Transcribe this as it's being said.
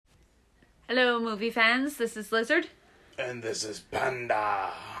Hello, movie fans. This is Lizard. And this is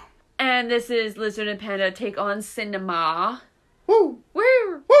Panda. And this is Lizard and Panda Take on Cinema. Woo!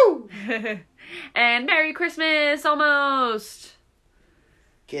 Woo! Woo! And Merry Christmas, almost.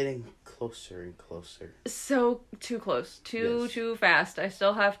 Getting closer and closer. So, too close. Too fast. I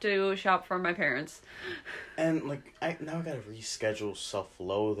still have to shop for my parents. And, I gotta reschedule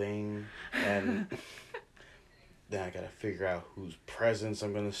self-loathing. And then I gotta figure out whose presents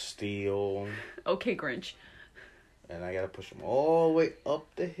I'm gonna steal. Okay, Grinch. And I gotta push them all the way up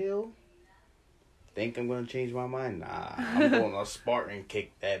the hill. Think I'm gonna change my mind? Nah, I'm going to Spartan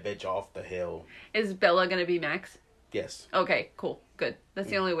kick that bitch off the hill. Is Bella gonna be Max? Yes. Okay, cool. Good. That's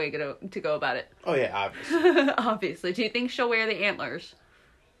the only way to go about it. Oh, yeah, obviously. Obviously. Do you think she'll wear the antlers?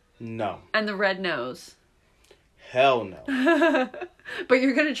 No. And the red nose? Hell no. But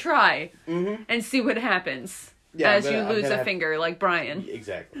you're gonna try. Mm-hmm. And see what happens. Yeah, as you lose a finger, like Brian.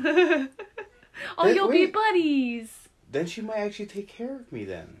 Exactly. You'll be buddies. Then she might actually take care of me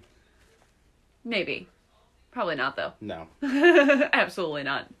then. Maybe. Probably not, though. No. Absolutely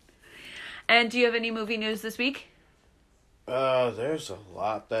not. And do you have any movie news this week? There's a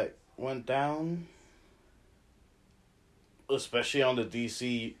lot that went down. Especially on the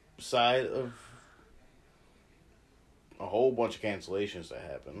DC side of a whole bunch of cancellations that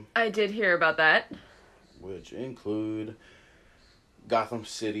happened. I did hear about that. Which include Gotham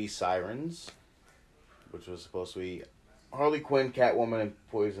City Sirens, which was supposed to be Harley Quinn, Catwoman, and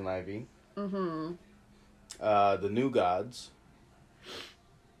Poison Ivy. Mm-hmm. The New Gods.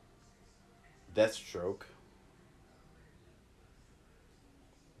 Deathstroke.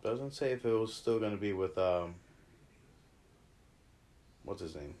 Doesn't say if it was still going to be with, what's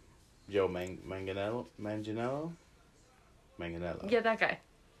his name? Joe Manganiello? Yeah, that guy.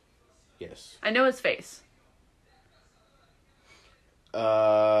 Yes. I know his face.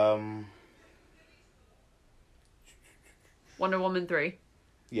 Wonder Woman 3.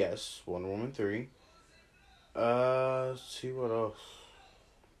 Yes, Wonder Woman 3. Let's see what else.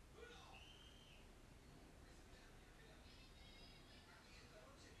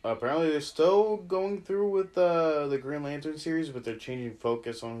 Apparently they're still going through with the Green Lantern series, but they're changing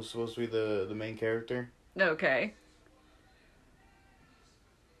focus on who's supposed to be the main character. Okay.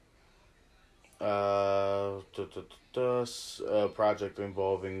 A project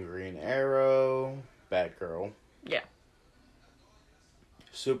involving Green Arrow, Batgirl. Yeah.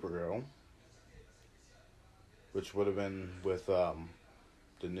 Supergirl. Which would have been with the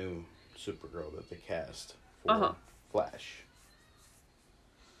new Supergirl that they cast for Flash.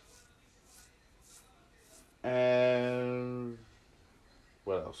 And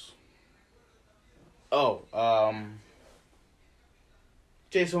what else? Oh,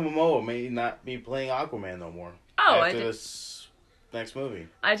 Jason Momoa may not be playing Aquaman no more. Oh, after this next movie.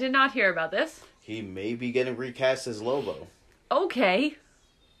 I did not hear about this. He may be getting recast as Lobo. Okay.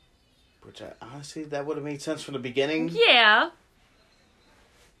 Which, honestly, that would have made sense from the beginning. Yeah.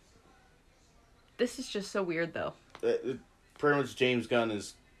 This is just so weird, though. Pretty much James Gunn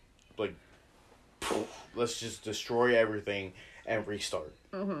is like, let's just destroy everything and restart.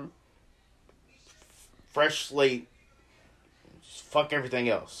 Mm-hmm. Fresh slate. Just fuck everything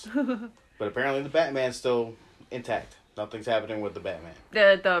else. But apparently the Batman's still intact. Nothing's happening with the Batman.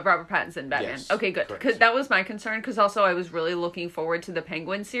 The Robert Pattinson Batman. Yes, Okay, good. Because that was my concern. Because also I was really looking forward to the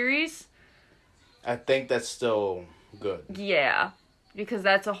Penguin series. I think that's still good. Yeah. Because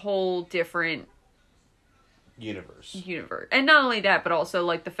that's a whole different universe. And not only that, but also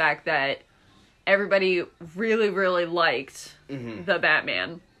like the fact that everybody really, really liked the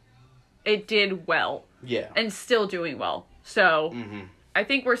Batman. It did well. Yeah. And still doing well. So, I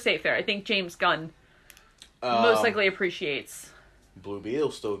think we're safe there. I think James Gunn most likely appreciates. Blue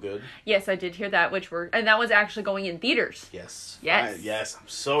Beetle's still good. Yes, I did hear that, and that was actually going in theaters. Yes. Yes. Yes, I'm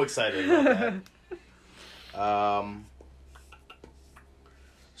so excited about that.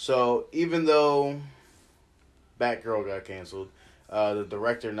 So, even though Batgirl got canceled, the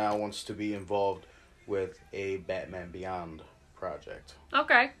director now wants to be involved with a Batman Beyond project.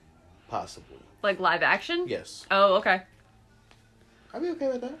 Okay. Possibly. Like live action? Yes. Oh, okay. I'd be okay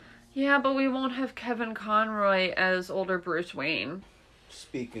with that. Yeah, but we won't have Kevin Conroy as older Bruce Wayne.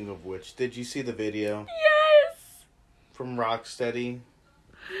 Speaking of which, did you see the video? Yes! From Rocksteady?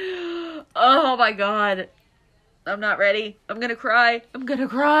 Oh my god. I'm not ready. I'm gonna cry.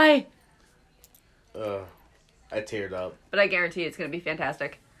 I teared up. But I guarantee it's gonna be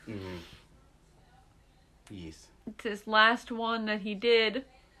fantastic. Mm-hmm. Yes. It's his last one that he did.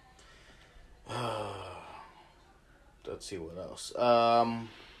 Let's see what else.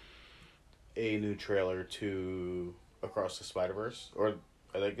 A new trailer to Across the Spider-Verse, or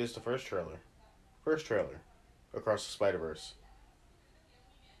I think it's the first trailer. First trailer. Across the Spider-Verse.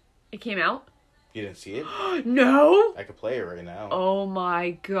 It came out? You didn't see it? No! I could play it right now. Oh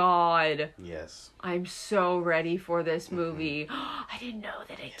my god. Yes. I'm so ready for this movie. I didn't know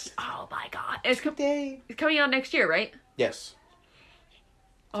that it's... Oh my god. It's coming out next year, right? Yes.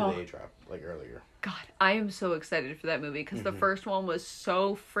 Today dropped, like earlier. God, I am so excited for that movie because the first one was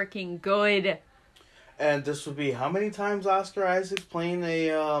so freaking good. And this would be how many times Oscar Isaac's playing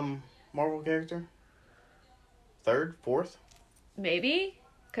a Marvel character? Third? Fourth? Maybe?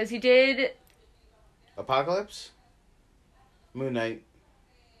 Because he did... Apocalypse? Moon Knight.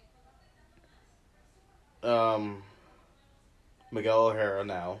 Miguel O'Hara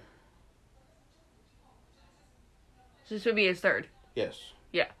now. So this would be his third. Yes.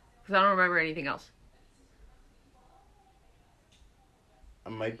 Yeah, because I don't remember anything else. I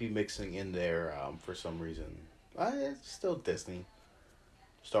might be mixing in there for some reason. It's still Disney.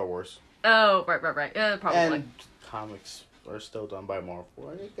 Star Wars. Oh, right. Probably. And comics are still done by Marvel.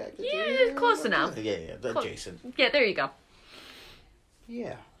 Yeah, close enough. Yeah, adjacent. Yeah, there you go.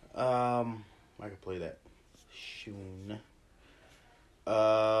 Yeah. I could play that soon.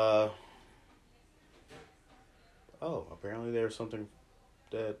 Oh, apparently there's something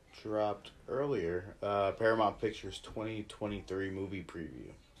that dropped earlier. Paramount Pictures 2023 movie preview.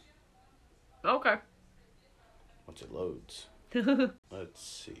 Okay. Once it loads. Let's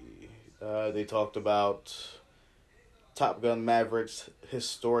see. They talked about Top Gun Maverick's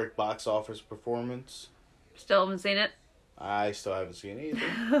historic box office performance. Still haven't seen it? I still haven't seen it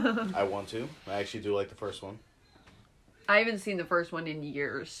either. I want to. I actually do like the first one. I haven't seen the first one in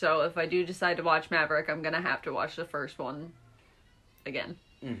years, so if I do decide to watch Maverick, I'm gonna have to watch the first one again.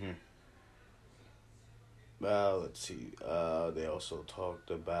 Let's see. They also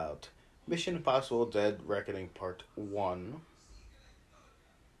talked about Mission Impossible Dead Reckoning Part 1.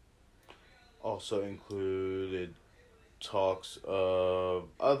 Also included talks of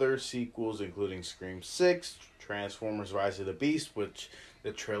other sequels, including Scream 6, Transformers Rise of the Beast, which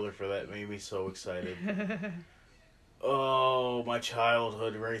the trailer for that made me so excited. Oh, my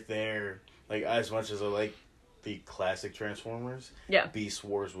childhood right there. Like, as much as I like the classic Transformers, yeah, Beast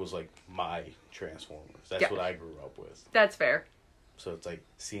Wars was like my Transformers. That's what I grew up with. That's fair. So it's like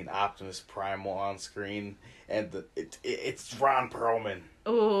seeing Optimus Primal on screen, and it's Ron Perlman.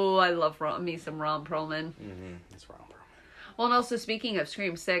 Oh, I love me some Ron Perlman. It's Ron Perlman. Well, and also speaking of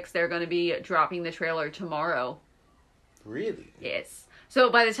Scream 6, they're going to be dropping the trailer tomorrow. Really? Yes.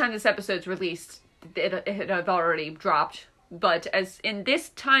 So by the time this episode's released, it had already dropped. But as in this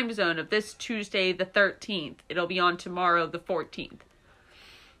time zone of this Tuesday the 13th, it'll be on tomorrow the 14th.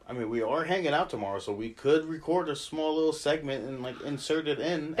 I mean, we are hanging out tomorrow, so we could record a small little segment and like insert it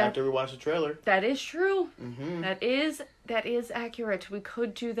in after we watch the trailer. That is true. That is accurate. We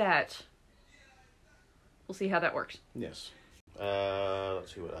could do that. We'll see how that works. Yes.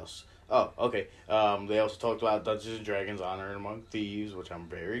 Let's see what else. Oh, okay. They also talked about Dungeons and Dragons: Honor Among Thieves, which I'm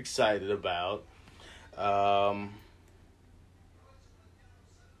very excited about.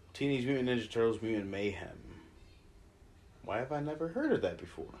 Teenage Mutant Ninja Turtles: Mutant Mayhem. Why have I never heard of that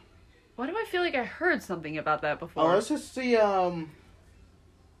before? Why do I feel like I heard something about that before? Oh, is this the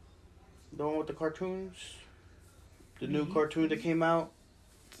one with the cartoons? The new cartoon that came out?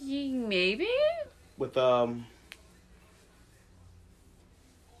 Maybe? With,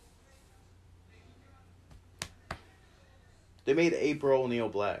 they made April O'Neil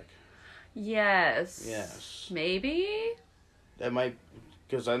Black. Yes. Yes. Maybe? That might...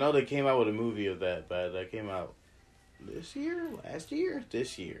 Because I know they came out with a movie of that, but that came out this year? Last year?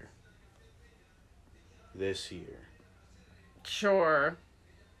 This year. This year. Sure.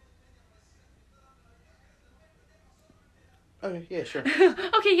 Okay, yeah, sure.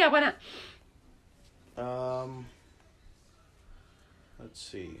 Okay, yeah, why not? Let's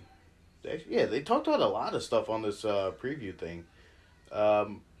see. They talked about a lot of stuff on this preview thing.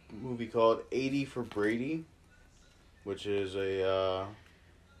 Movie called 80 for Brady, which is a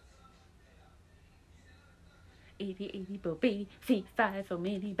 80 for Brady, 5 for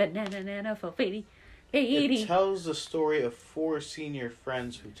Minnie, banana for Brady. 80. It tells the story of 4 senior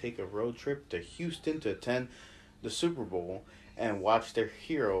friends who take a road trip to Houston to attend the Super Bowl and watch their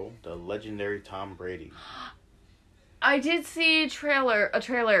hero, the legendary Tom Brady. I did see a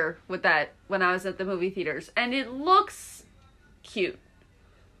trailer with that when I was at the movie theaters, and it looks cute.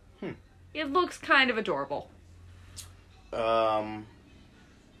 It looks kind of adorable.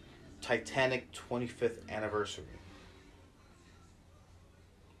 Titanic 25th anniversary.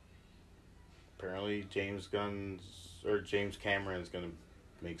 Apparently James Cameron's gonna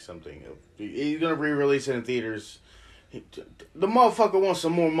make something. He's gonna re-release it in theaters The motherfucker wants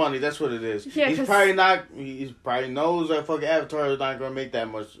some more money. That's what it is. Yeah, he's probably not. He probably knows that fucking Avatar is not gonna make that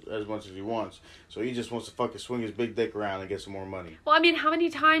much as he wants. So he just wants to fucking swing his big dick around and get some more money. Well, I mean, how many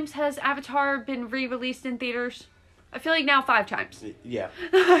times has Avatar been re-released in theaters? I feel like now 5 times. Yeah.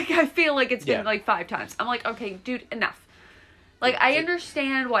 Like, I feel like it's been like 5 times. I'm like, okay, dude, enough. Like, I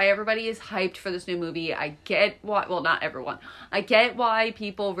understand why everybody is hyped for this new movie. I get why, well, not everyone. I get why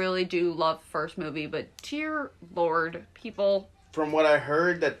people really do love the first movie, but dear Lord, people... From what I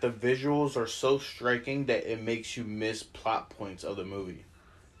heard, that the visuals are so striking that it makes you miss plot points of the movie.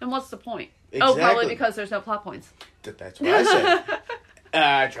 And what's the point? Exactly. Oh, probably because there's no plot points. That's what I said.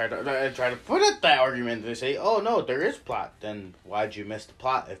 I try to put up that argument. They say, oh, no, there is plot. Then why'd you miss the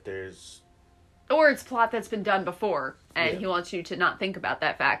plot if there's... Or it's plot that's been done before, and he wants you to not think about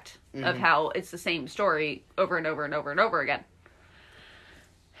that fact of how it's the same story over and over and over and over again.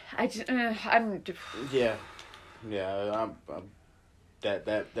 I'm... Yeah.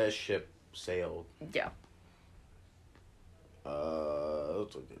 That ship sailed. Yeah.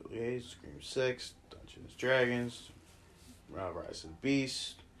 Let's look at Scream 6, Dungeons & Dragons, Rise of the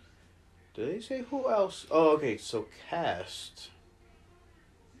Beast. Did they say who else? Oh, okay, so cast...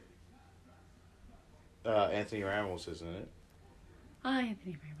 Anthony Ramos is in it. Hi,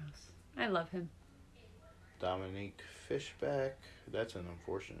 Anthony Ramos. I love him. Dominique Fishback. That's an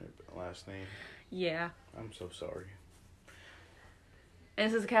unfortunate last name. Yeah. I'm so sorry. And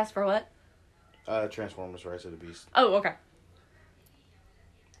this is a cast for what? Transformers: Rise of the Beast. Oh, okay.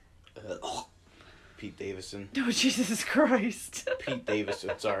 Pete Davidson. Oh, Jesus Christ. Pete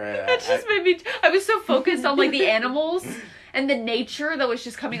Davidson. Sorry. That just made me... I was so focused on, like, the animals and the nature that was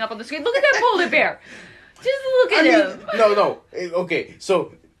just coming up on the screen. Look at that polar bear. Just look at him. No. Okay,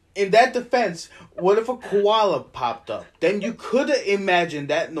 so in that defense, what if a koala popped up? Then you could have imagined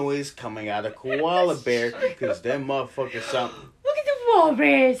that noise coming out of koala bear, because them motherfuckers sound... Look at the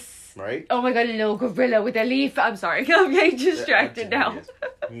walrus. Right? Oh my god, a little gorilla with a leaf. I'm sorry, I'm getting distracted now.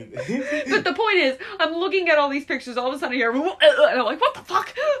 But the point is, I'm looking at all these pictures, all of a sudden I hear, and I'm like, what the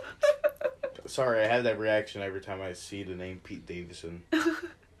fuck? Sorry, I have that reaction every time I see the name Pete Davidson.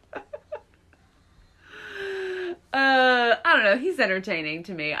 I don't know, he's entertaining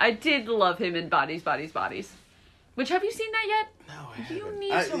to me. I did love him in Bodies. Which, have you seen that yet? No, I haven't. You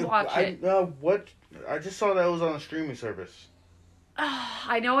need to watch it. What? I just saw that it was on a streaming service.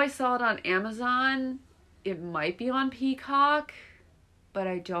 I know I saw it on Amazon. It might be on Peacock, but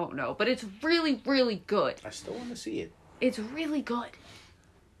I don't know. But it's really, really good. I still want to see it. It's really good.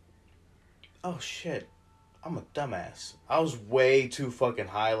 Oh, shit. I'm a dumbass. I was way too fucking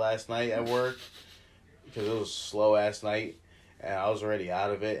high last night at work because it was a slow-ass night, and I was already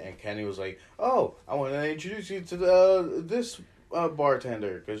out of it, and Kenny was like, oh, I want to introduce you to this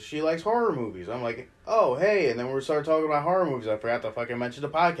bartender because she likes horror movies. I'm like, oh, hey, and then we started talking about horror movies. I forgot to fucking mention the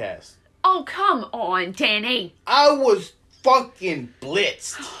podcast. Oh, come on, Danny. I was fucking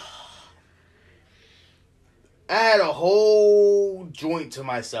blitzed. I had a whole joint to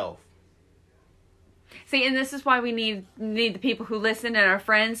myself. See, and this is why we need the people who listen and our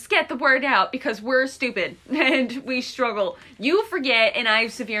friends get the word out, because we're stupid and we struggle. You forget, and I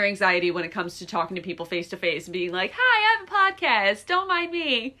have severe anxiety when it comes to talking to people face to face and being like, hi, I have a podcast, don't mind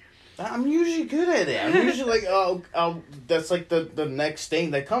me. I'm usually good at it. I'm usually like, oh, that's like the next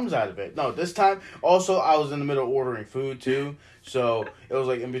thing that comes out of it. No, this time, also, I was in the middle of ordering food too, so it was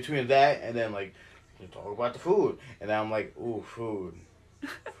like in between that and then like, talk about the food. And then I'm like, ooh, food.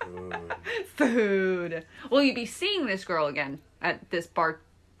 Food. Will you be seeing this girl again at this bar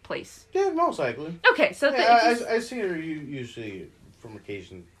place? Yeah, most likely. Okay, so... I see her usually from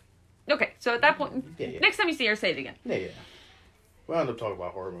occasion. Okay, so at that point, yeah. Next time you see her, say it again. Yeah. We'll end up talking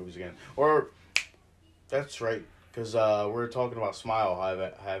about horror movies again. Or, that's right, because we're talking about Smile.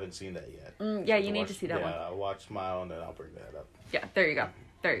 I haven't seen that yet. Yeah, you need to see that one. Yeah, I'll watch Smile and then I'll bring that up. Yeah, there you go.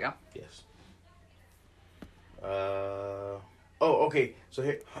 Yes. Oh, okay. So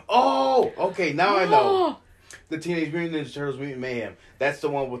here. Oh, okay. Now I know. The Teenage Mutant Ninja Turtles Mutant Mayhem. That's the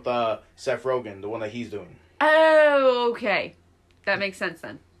one with Seth Rogen, the one that he's doing. Oh, okay. That makes sense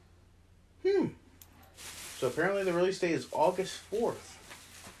then. So apparently the release date is August 4th.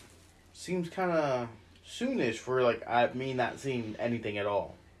 Seems kind of soonish for me not seeing anything at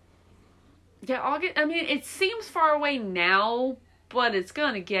all. Yeah, August. I mean, it seems far away now, but it's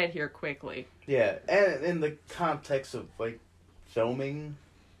gonna get here quickly. Yeah, and in the context of filming,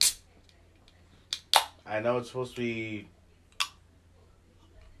 I know it's supposed to be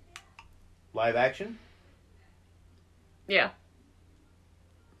live action. Yeah.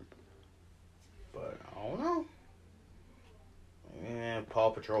 But I don't know. Yeah,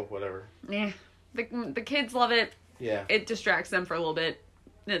 Paw Patrol, whatever. Yeah. The kids love it. Yeah. It distracts them for a little bit.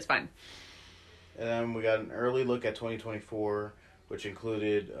 And it's fine. And then we got an early look at 2024, which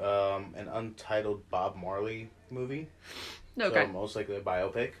included an untitled Bob Marley movie. Okay. So most likely a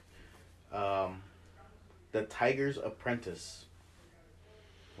biopic. The Tiger's Apprentice.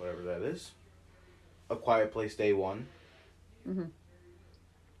 Whatever that is. A Quiet Place Day 1. Mm-hmm.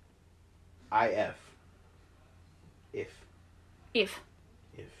 IF. If.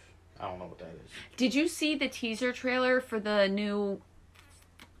 I don't know what that is. Did you see the teaser trailer for the new...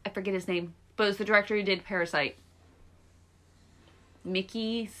 I forget his name. But it was the director who did Parasite.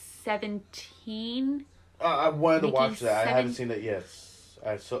 Mickey 17? I wanted to Mickey watch that. I 7? haven't seen it yet.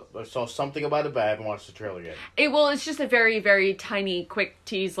 I saw something about it, but I haven't watched the trailer yet. It's just a very, very tiny, quick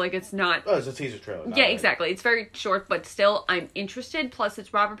tease. Like, it's not... Oh, it's a teaser trailer. Yeah, exactly. It's very short, but still, I'm interested. Plus,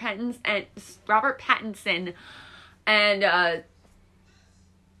 it's Robert Pattinson and,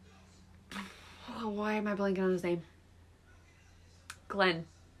 why am I blanking on his name? Glenn.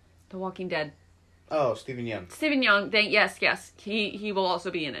 The Walking Dead. Oh, Stephen Yeun. Stephen Yeun. Yes. He will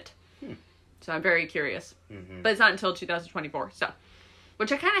also be in it. So I'm very curious. Mm-hmm. But it's not until 2024, so...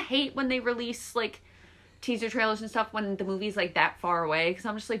 Which I kind of hate when they release, like, teaser trailers and stuff when the movie's, like, that far away. Because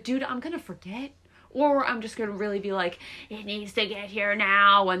I'm just like, dude, I'm going to forget. Or I'm just going to really be like, it needs to get here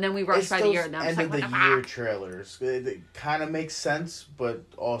now. And then we rush by the year. And then I'm end like, of the year trailers. It kind of makes sense, but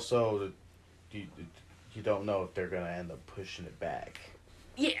also you don't know if they're going to end up pushing it back.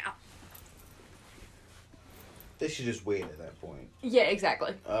 Yeah. They should just wait at that point. Yeah,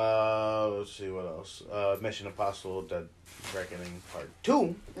 exactly. Let's see what else. Mission Impossible: Dead Reckoning Part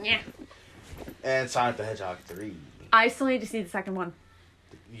 2. Yeah. And Sonic the Hedgehog 3. I still need to see the second one.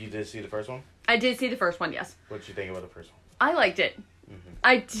 You did see the first one? I did see the first one, yes. What did you think about the first one? I liked it.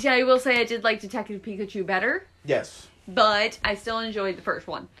 Mm-hmm. I will say I did like Detective Pikachu better. Yes. But I still enjoyed the first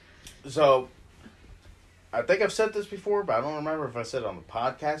one. So, I think I've said this before, but I don't remember if I said it on the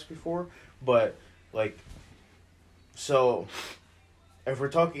podcast before. But, like, so, if we're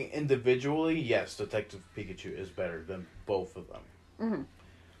talking individually, yes, Detective Pikachu is better than both of them. Mm-hmm.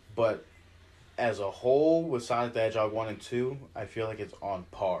 But, as a whole, with Sonic the Hedgehog 1 and 2, I feel like it's on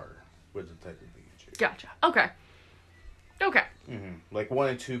par with Detective Pikachu. Gotcha. Okay. Mm-hmm. Like, 1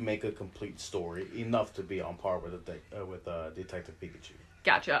 and 2 make a complete story, enough to be on par with Detective Pikachu.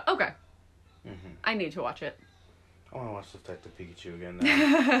 Gotcha. Okay. Mm-hmm. I need to watch it. I want to watch Detective Pikachu again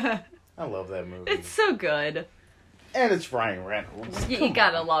now. I love that movie. It's so good. And it's Ryan Reynolds. You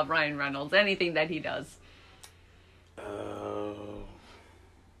gotta love Ryan Reynolds. Anything that he does. I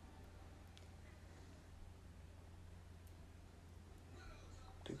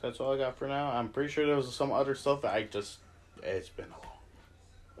think that's all I got for now. I'm pretty sure there was some other stuff that it's been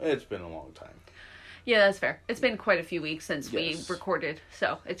a long time. Yeah, that's fair. It's been quite a few weeks since we recorded,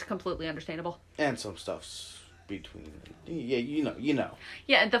 so it's completely understandable. And some stuff's between. Yeah, you know.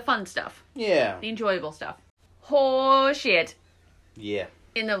 Yeah, the fun stuff. Yeah. The enjoyable stuff. Oh, shit. Yeah.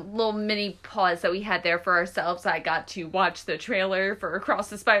 In the little mini pause that we had there for ourselves, I got to watch the trailer for Across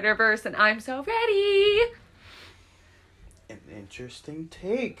the Spider-Verse, and I'm so ready! An interesting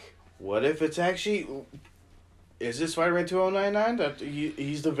take. What if it's actually... Is this Spider-Man 2099? That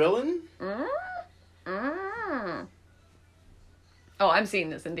he's the villain? Oh, I'm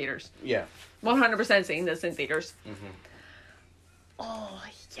seeing this in theaters. Yeah. 100% seeing this in theaters. Mm-hmm. Oh,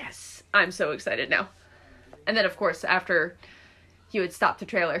 yes. I'm so excited now. And then, of course, after you had stopped the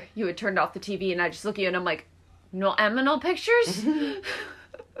trailer, you had turned off the TV, and I just look at you, and I'm like, no Aminal Pictures?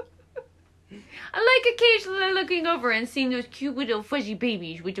 I like occasionally looking over and seeing those cute little fuzzy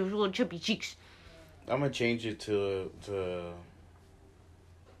babies with those little chubby cheeks. I'm gonna change it to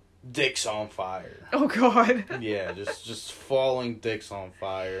dicks on fire. Oh, God. Yeah, just falling dicks on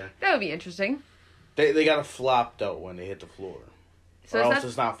fire. That would be interesting. They gotta flop, though, when they hit the floor. So or else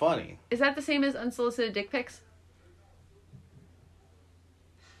it's not funny. Is that the same as unsolicited dick pics?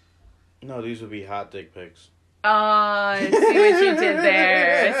 No, these would be hot dick pics. I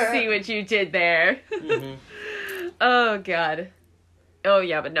see what you did there. Mm-hmm. Oh, God. Oh,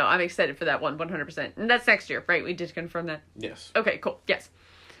 yeah, but no, I'm excited for that one, 100%. And that's next year, right? We did confirm that? Yes. Okay, cool. Yes.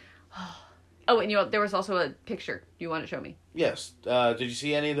 Oh, and there was also a picture you want to show me. Yes. Did you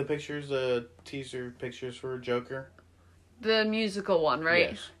see any of the pictures, teaser pictures for Joker? The musical one,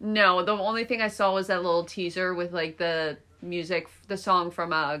 right? Yes. No, the only thing I saw was that little teaser with, like, the music, the song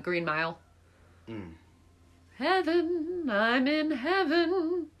from Green Mile. Mm. Heaven, I'm in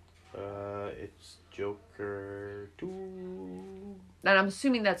heaven. It's Joker 2. And I'm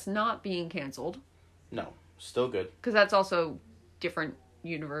assuming that's not being canceled. No, still good. Because that's also different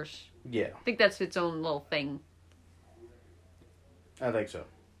universe. Yeah. I think that's its own little thing. I think so.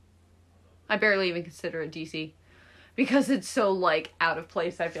 I barely even consider it DC. Because it's so, like, out of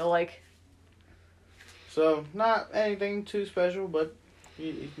place, I feel like. So, not anything too special, but,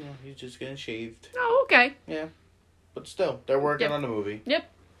 you know, he's just getting shaved. Oh, okay. Yeah. But still, they're working on the movie. Yep.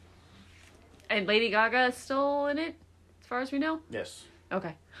 And Lady Gaga is still in it, as far as we know? Yes.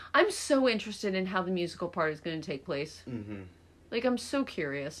 Okay. I'm so interested in how the musical part is going to take place. Mm-hmm. Like, I'm so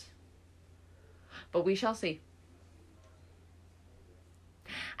curious. But we shall see.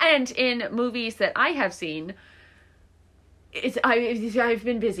 And in movies that I have seen, I've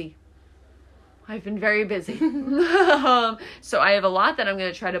been busy. I've been very busy. So I have a lot that I'm going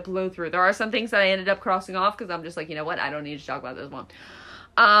to try to blow through. There are some things that I ended up crossing off because I'm just like, you know what? I don't need to talk about this one.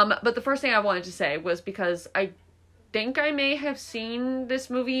 But the first thing I wanted to say was because I think I may have seen this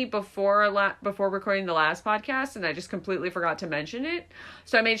movie before recording the last podcast, and I just completely forgot to mention it.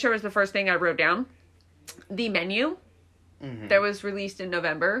 So I made sure it was the first thing I wrote down. The Menu that was released in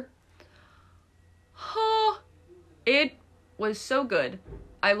November. Oh, it was so good.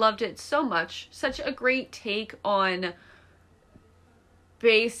 I loved it so much. Such a great take on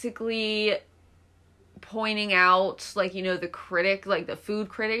basically pointing out, like, you know, the critic, like the food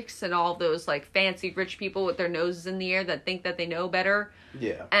critics and all those like fancy rich people with their noses in the air that think that they know better.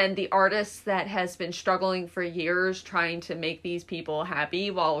 Yeah. And the artist that has been struggling for years trying to make these people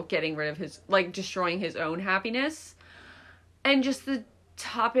happy while getting rid of his, like, destroying his own happiness. And just the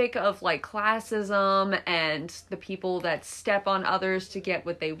topic of like classism and the people that step on others to get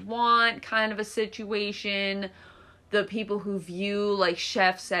what they want kind of a situation. The people who view like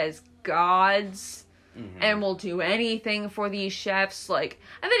chefs as gods and will do anything for these chefs. Like,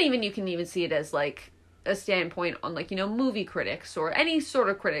 and then even you can even see it as like a standpoint on like, you know, movie critics or any sort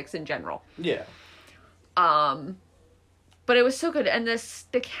of critics in general. Yeah. But it was so good. And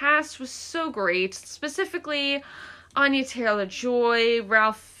the cast was so great. Specifically, Anya Taylor-Joy,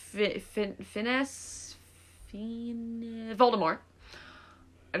 Ralph Fiennes, Voldemort.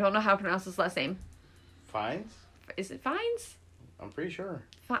 I don't know how to pronounce his last name. Fiennes? Is it Fiennes? I'm pretty sure.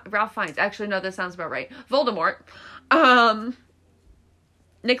 Ralph Fiennes. Actually, no, that sounds about right. Voldemort.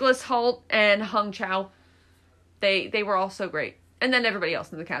 Nicholas Hoult and Hung Chow. They were all so great. And then everybody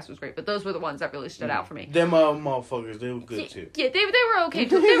else in the cast was great, but those were the ones that really stood out for me. Them motherfuckers, they were good too. Yeah, they were okay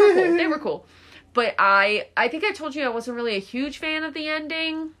too. They were cool. They were cool. But I think I told you I wasn't really a huge fan of the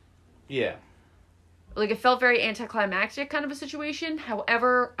ending. Yeah. Like, it felt very anticlimactic kind of a situation.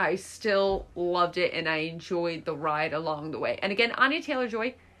 However, I still loved it and I enjoyed the ride along the way. And again, Anya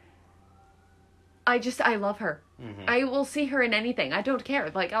Taylor-Joy, I love her. I will see her in anything. I don't care.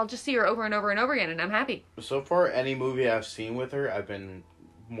 Like, I'll just see her over and over and over again and I'm happy. So far, any movie I've seen with her, I've been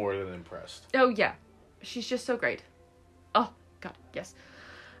more than impressed. Oh, yeah. She's just so great. Oh, God, yes.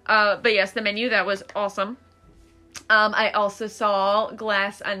 But yes, The Menu, that was awesome. I also saw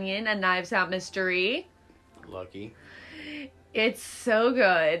Glass Onion, A Knives Out Mystery. Lucky. It's so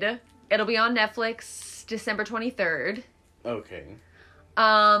good. It'll be on Netflix December 23rd. Okay.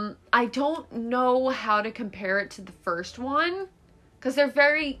 I don't know how to compare it to the first one. Because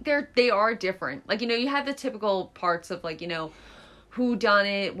they are different. Like, you know, you have the typical parts of, like, you know, who done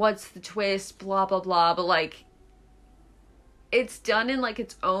it, what's the twist, blah, blah, blah. But, like, it's done in, like,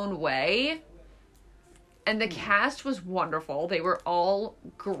 its own way. And the cast was wonderful. They were all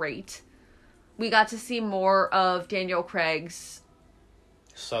great. We got to see more of Daniel Craig's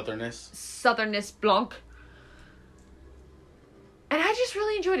Southernness Blanc. And I just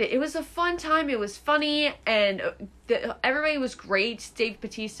really enjoyed it. It was a fun time. It was funny. And everybody was great. Dave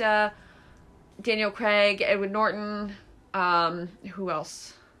Bautista, Daniel Craig, Edward Norton. Who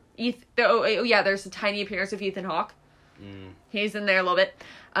else? There's a tiny appearance of Ethan Hawke. He's in there a little bit.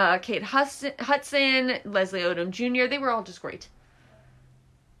 Kate Hudson, Leslie Odom Jr. They were all just great.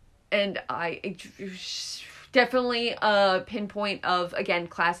 And I definitely a pinpoint of, again,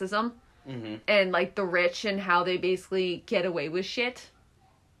 classism. And, like, the rich and how they basically get away with shit.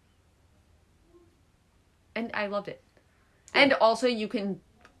 And I loved it. Yeah. And also you can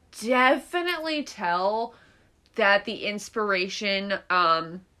definitely tell that the inspiration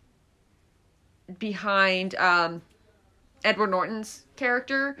behind Edward Norton's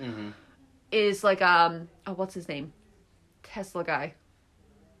character is like what's his name? Tesla guy.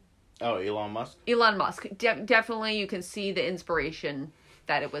 Oh, Elon Musk? Elon Musk. Definitely you can see the inspiration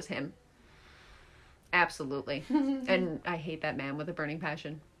that it was him. Absolutely. And I hate that man with a burning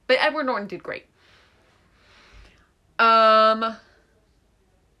passion. But Edward Norton did great.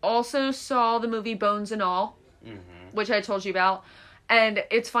 Also saw the movie Bones and All, which I told you about. And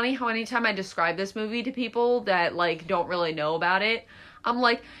it's funny how anytime I describe this movie to people that, like, don't really know about it, I'm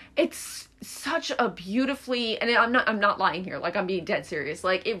like, it's such a beautifully, and I'm not lying here, like, I'm being dead serious.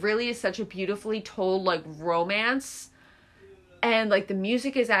 Like, it really is such a beautifully told, like, romance. And, like, the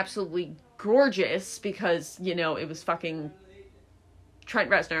music is absolutely gorgeous because, you know, it was fucking Trent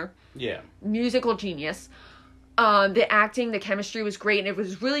Reznor. Yeah. Musical genius. The acting, the chemistry was great, and it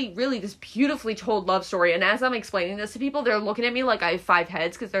was really, really this beautifully told love story. And as I'm explaining this to people, they're looking at me like I have 5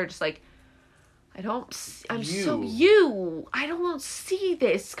 heads, because they're just like, I don't see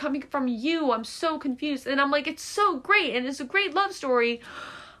this coming from you. I'm so confused. And I'm like, it's so great, and it's a great love story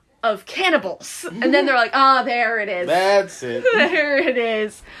of cannibals. And then they're like, there it is. That's it. There it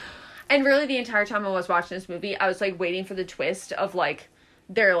is. And really, the entire time I was watching this movie, I was, like, waiting for the twist of, like,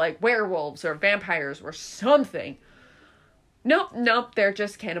 they're, like, werewolves or vampires or something. Nope, they're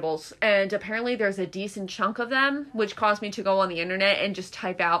just cannibals. And apparently there's a decent chunk of them, which caused me to go on the internet and just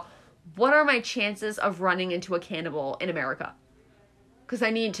type out, what are my chances of running into a cannibal in America? Because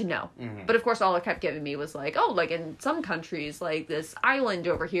I need to know. Mm-hmm. But, of course, all it kept giving me was, like, oh, like, in some countries, like, this island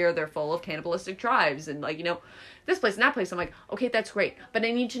over here, they're full of cannibalistic tribes. And, like, you know, this place and that place. I'm like, okay, that's great. But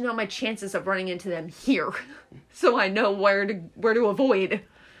I need to know my chances of running into them here. So I know where to avoid.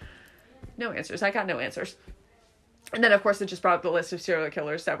 No answers. I got no answers. And then, of course, it just brought up the list of serial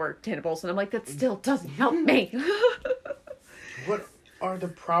killers that were cannibals. And I'm like, that still doesn't help me. What are the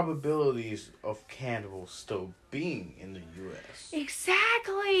probabilities of cannibals still being in the U.S.?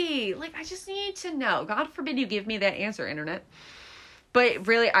 Exactly. Like, I just need to know. God forbid you give me that answer, internet. But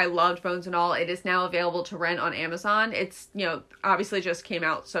really, I loved Bones and All. It is now available to rent on Amazon. It's, you know, obviously just came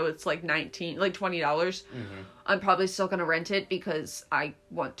out, so it's like $20. Mm-hmm. I'm probably still going to rent it because I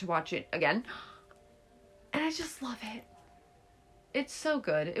want to watch it again. And I just love it. It's so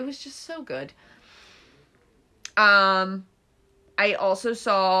good. It was just so good. I also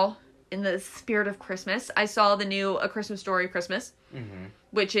saw, in the spirit of Christmas, I saw the new A Christmas Story Christmas, mm-hmm.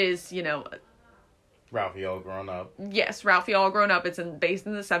 which is, you know, Ralphie All Grown Up. Yes, Ralphie All Grown Up. It's based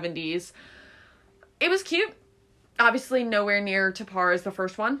in the 70s. It was cute. Obviously nowhere near to par as the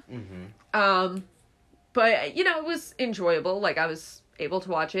first one. Mm-hmm. But, you know, it was enjoyable. Like, I was able to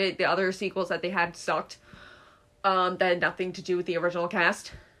watch it. The other sequels that they had sucked. That had nothing to do with the original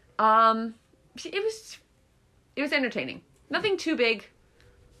cast. It was entertaining. Nothing too big.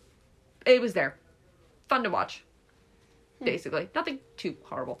 It was there. Fun to watch. Basically. Nothing too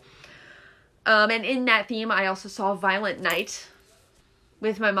horrible. And in that theme, I also saw Violent Night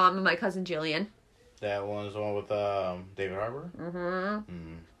with my mom and my cousin Jillian. That one's the one with David Harbour?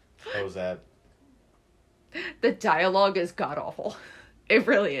 Mm-hmm. How was that? The dialogue is god-awful. It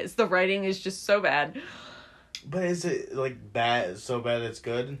really is. The writing is just so bad. But is it, like, bad, so bad it's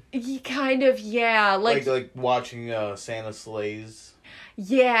good? Kind of, yeah. Like watching Santa Sleighs?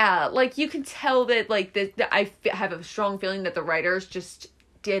 Yeah. Like, you can tell that, like, I have a strong feeling that the writers just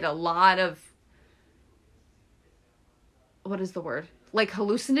did a lot of, what is the word? Like,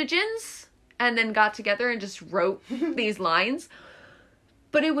 hallucinogens? And then got together and just wrote these lines.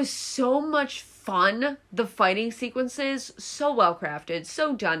 But it was so much fun. The fighting sequences, so well crafted,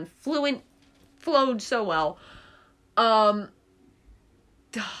 so done, fluent, flowed so well.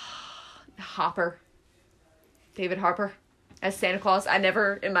 Hopper. David Harper as Santa Claus. I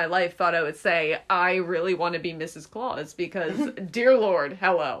never in my life thought I would say, I really want to be Mrs. Claus, because, dear Lord,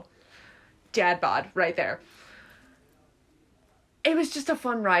 hello. Dad bod, right there. It was just a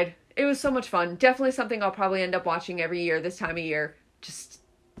fun ride. It was so much fun. Definitely something I'll probably end up watching every year this time of year. Just,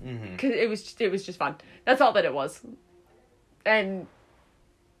 because it was just fun. That's all that it was. And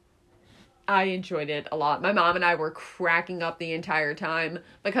I enjoyed it a lot. My mom and I were cracking up the entire time.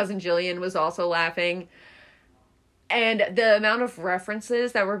 My cousin Jillian was also laughing. And the amount of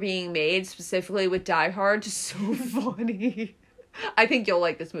references that were being made, specifically with Die Hard, just so funny. I think you'll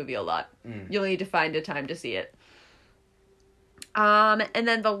like this movie a lot. You'll need to find a time to see it. And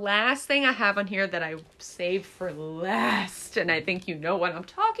then the last thing I have on here that I saved for last, and I think you know what I'm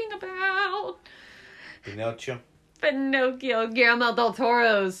talking about. Pinocchio. Guillermo del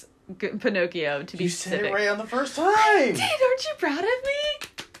Toro's Pinocchio, to be specific. You said it right on the first time! I did! Aren't you proud of me?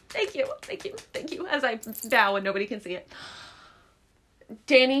 Thank you, as I bow and nobody can see it.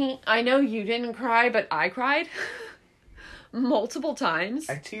 Danny, I know you didn't cry, but I cried. Multiple times.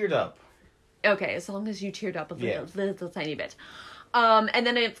 I teared up. Okay, as long as you teared up a little tiny bit. And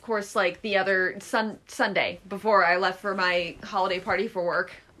then, of course, like, the other Sunday, before I left for my holiday party for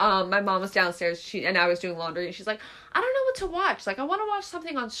work, my mom was downstairs, and I was doing laundry, and she's like, I don't know what to watch. Like, I want to watch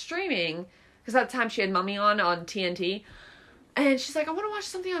something on streaming, because at the time she had Mummy on TNT, and she's like, I want to watch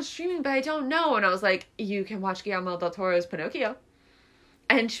something on streaming, but I don't know. And I was like, you can watch Guillermo del Toro's Pinocchio.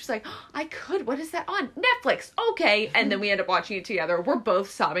 And she was like, oh, I could. What is that on? Netflix. Okay. And then we end up watching it together. We're both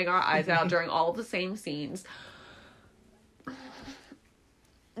sobbing our eyes out during all the same scenes.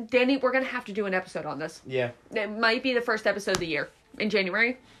 Danny, we're going to have to do an episode on this. Yeah. It might be the first episode of the year. In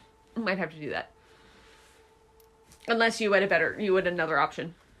January. We might have to do that. Unless you had another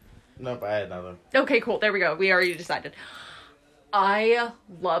option. Nope, I had another. Okay, cool. There we go. We already decided. I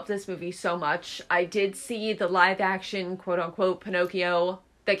love this movie so much. I did see the live action, quote unquote, Pinocchio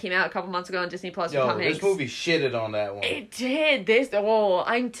that came out a couple months ago on Disney Plus with Tom Hanks. This movie shitted on that one. It did.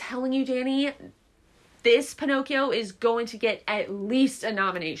 I'm telling you, Danny, this Pinocchio is going to get at least a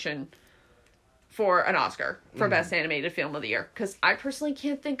nomination for an Oscar for Best Animated Film of the Year. Because I personally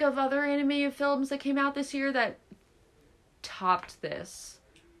can't think of other animated films that came out this year that topped this.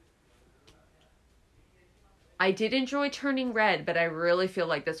 I did enjoy Turning Red, but I really feel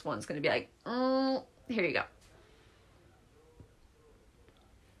like this one's going to be like, here you go.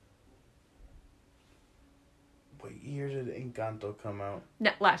 What year did Encanto come out?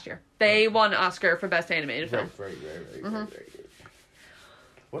 No, last year. They won Oscar for Best Animated Film. Right.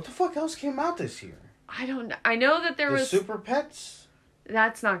 What the fuck else came out this year? I don't know. I know that there was... Super Pets?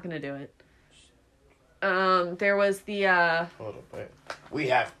 That's not going to do it. There was the, Hold up, wait. We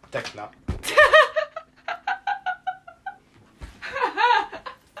have techno.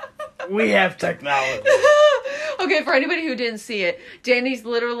 We have technology. Okay, for anybody who didn't see it, Danny's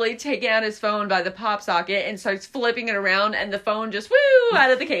literally taking out his phone by the pop socket and starts flipping it around, and the phone just, woo,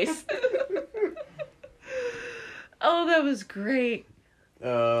 out of the case. Oh, that was great.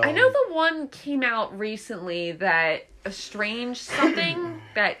 I know the one came out recently that a Strange something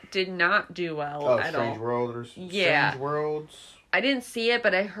that did not do well at all. Strange World or yeah. Strange Worlds. I didn't see it,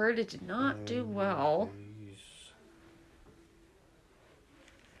 but I heard it did not do well.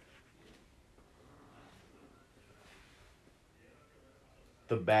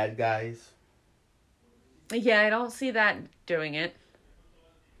 The Bad Guys. Yeah, I don't see that doing it.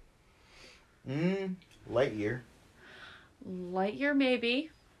 Lightyear. Lightyear, maybe.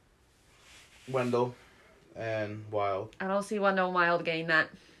 Wendell and Wild. I don't see Wendell and Wild getting that.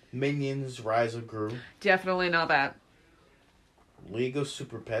 Minions, Rise of Gru. Definitely not that. League of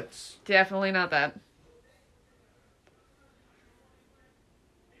Super Pets. Definitely not that.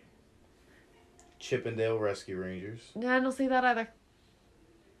 Chippendale Rescue Rangers. No, I don't see that either.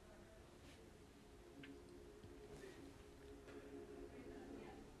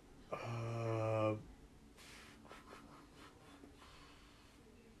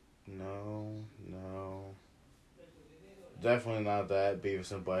 No. Definitely not that.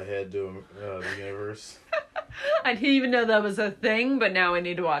 Beavis and Butthead doing the universe. I didn't even know that was a thing, but now I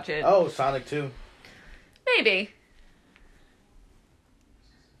need to watch it. Oh, Sonic 2. Maybe.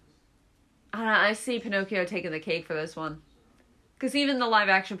 I see Pinocchio taking the cake for this one. Because even the live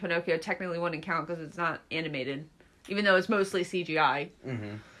action Pinocchio technically wouldn't count because it's not animated. Even though it's mostly CGI.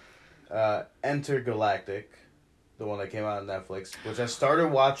 Intergalactic. The one that came out on Netflix. Which I started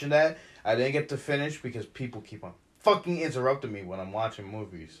watching that. I didn't get to finish because people keep on fucking interrupting me when I'm watching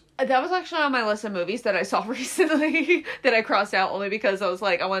movies. That was actually on my list of movies that I saw recently that I crossed out only because I was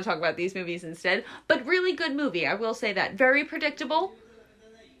like, I want to talk about these movies instead. But really good movie, I will say that. Very predictable.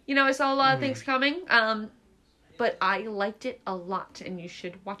 You know, I saw a lot of things coming. But I liked it a lot and you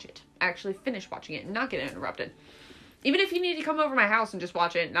should watch it. Actually finish watching it and not get interrupted. Even if you need to come over to my house and just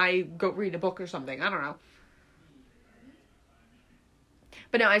watch it and I go read a book or something. I don't know.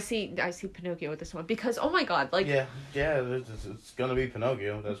 But no, I see Pinocchio with this one because, oh my god, like... Yeah, it's gonna be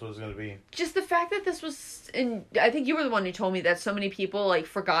Pinocchio. That's what it's gonna be. Just the fact that this was... I think you were the one who told me that so many people, like,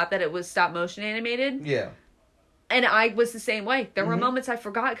 forgot that it was stop-motion animated. Yeah. And I was the same way. There were moments I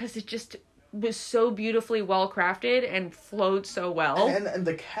forgot because it just was so beautifully well-crafted and flowed so well. And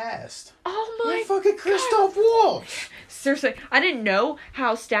the cast. Oh my fucking Christoph Waltz! Seriously, I didn't know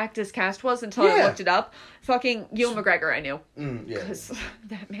how stacked this cast was until I looked it up. Fucking Ewan McGregor, I knew. Because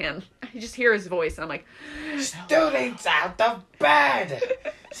that man, I just hear his voice and I'm like... Students out of bed!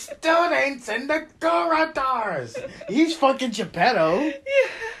 Students in the corridors! He's fucking Geppetto.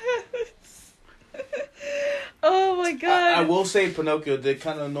 Yes. Oh my god. I will say Pinocchio did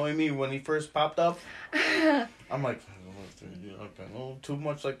kind of annoy me when he first popped up. I'm like, too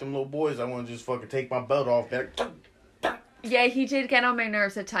much like them little boys. I want to just fucking take my belt off. Yeah, he did get on my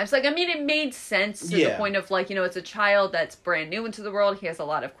nerves at times. Like, I mean, it made sense to the point of, like, you know, it's a child that's brand new into the world. He has a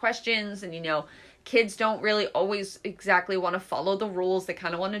lot of questions. And, you know, kids don't really always exactly want to follow the rules. They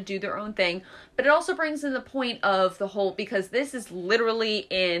kind of want to do their own thing. But it also brings in the point of the whole... Because this is literally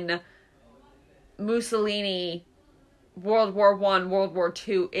in Mussolini, World War I, World War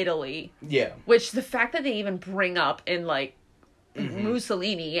II, Italy. Yeah. Which the fact that they even bring up in, like,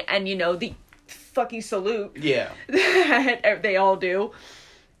 Mussolini, and, you know, the fucking salute. Yeah. That they all do.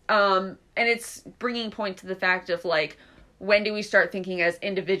 And it's bringing point to the fact of, like, when do we start thinking as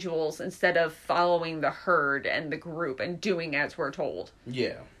individuals instead of following the herd and the group and doing as we're told?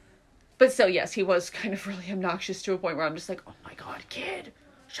 Yeah. But so, yes, he was kind of really obnoxious to a point where I'm just like, oh my god, kid,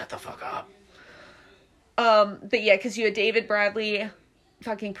 shut the fuck up. But yeah, because you had David Bradley,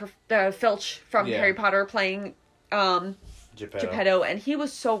 fucking Filch from Harry Potter playing Geppetto, and he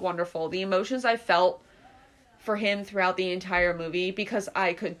was so wonderful. The emotions I felt for him throughout the entire movie, because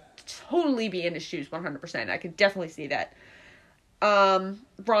I could totally be in his shoes 100%. I could definitely see that. Ron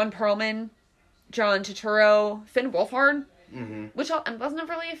Perlman, John Turturro, Finn Wolfhard, which I wasn't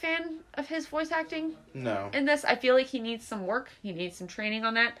really a fan of his voice acting. No. In this, I feel like he needs some work. He needs some training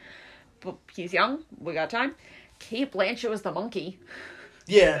on that. But he's young. We got time. Kate Blanchett was the monkey.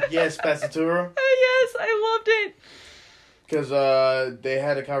 Yeah, yes, Spazzatura. Yes, I loved it. Because they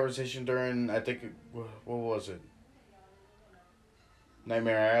had a conversation during, I think, what was it?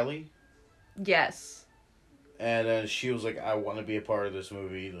 Nightmare Alley? Yes. And she was like, I want to be a part of this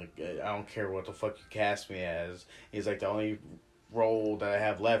movie. Like, I don't care what the fuck you cast me as. He's like, the only role that I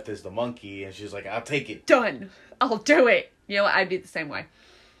have left is the monkey. And she's like, I'll take it. Done. I'll do it. You know what? I'd be the same way.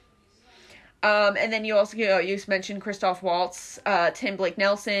 And then you also, you mentioned Christoph Waltz, Tim Blake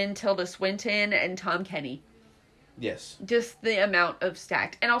Nelson, Tilda Swinton, and Tom Kenny. Yes. Just the amount of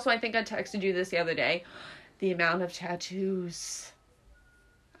stacked. And also, I think I texted you this the other day. The amount of tattoos.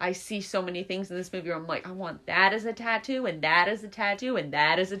 I see so many things in this movie where I'm like, I want that as a tattoo, and that as a tattoo, and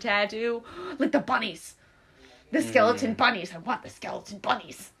that as a tattoo. Like the bunnies. The skeleton bunnies. I want the skeleton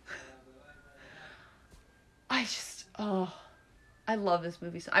bunnies. I love this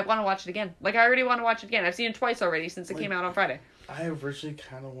movie. I want to watch it again. Like, I already want to watch it again. I've seen it twice already since it came out on Friday. I originally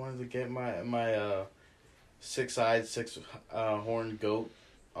kind of wanted to get my six-eyed, six-horned goat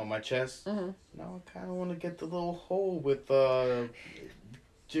on my chest. Now I kind of want to get the little hole with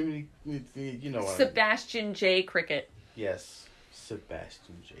Jimmy, you know what Sebastian J. Cricket. Yes,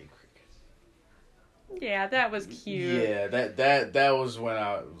 Sebastian J. Cricket. Yeah, that was cute. Yeah, that was when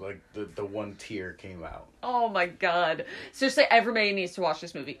I like the one tear came out. Oh my god. Seriously, everybody needs to watch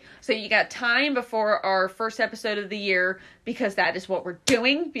this movie. So you got time before our first episode of the year, because that is what we're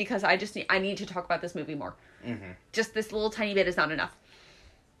doing, because I need to talk about this movie more. Just this little tiny bit is not enough.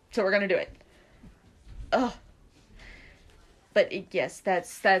 So we're gonna do it. Ugh. But yes,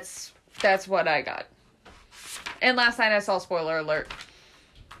 that's what I got. And last night I saw, spoiler alert,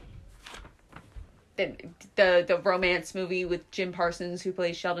 the romance movie with Jim Parsons, who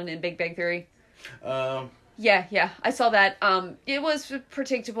plays Sheldon in Big Bang Theory. Yeah, I saw that. It was a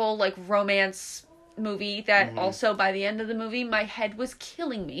predictable, like, romance movie that also, by the end of the movie, my head was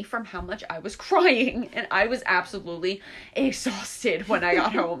killing me from how much I was crying. And I was absolutely exhausted when I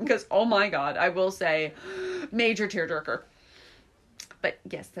got home. Because, oh my god, I will say, major tearjerker. But,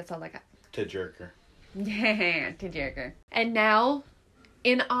 yes, that's all I got. Tearjerker. Yeah, tearjerker. And now,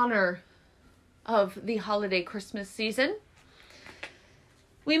 in honor of the holiday Christmas season,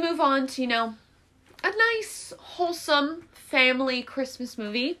 we move on to, a nice, wholesome family Christmas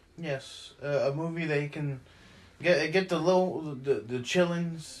movie. Yes, a movie that you can get the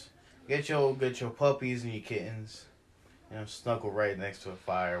chillins, get your puppies and your kittens, snuggle right next to a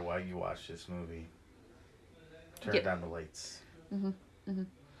fire while you watch this movie. Turn down the lights.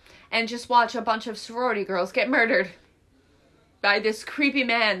 And just watch a bunch of sorority girls get murdered by this creepy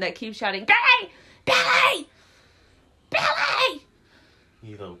man that keeps shouting, Billy! Billy! Billy!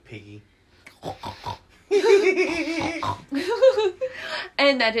 You little piggy.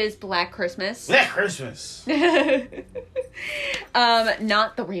 And that is Black Christmas. Black Christmas!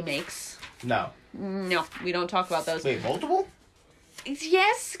 Not the remakes. No, we don't talk about those. Wait, multiple?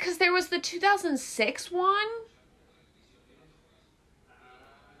 Yes, because there was the 2006 one.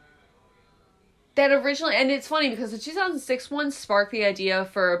 That originally, and it's funny because the 2006 one sparked the idea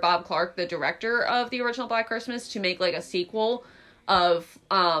for Bob Clark, the director of the original Black Christmas, to make like a sequel of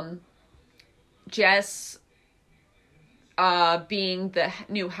Jess being the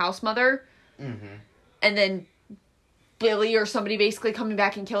new house mother, and then Billy or somebody basically coming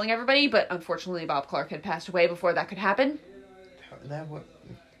back and killing everybody. But unfortunately, Bob Clark had passed away before that could happen. That would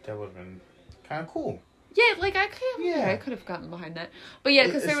have been kind of cool. Yeah, like I could have gotten behind that. But yeah,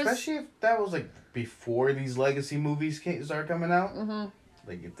 because there was, especially if that was like before these legacy movies started coming out.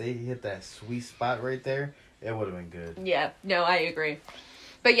 Like if they hit that sweet spot right there, it would have been good. Yeah, no, I agree.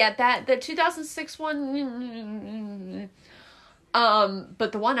 But yeah, the 2006 one.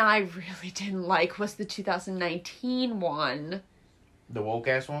 But the one I really didn't like was the 2019 one. The woke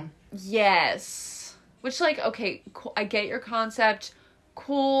ass one. Yes. Which, like, okay, cool, I get your concept.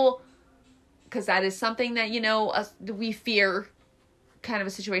 Cool. Because that is something that, you know, we fear kind of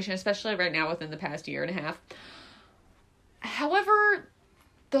a situation, especially right now within the past year and a half. However,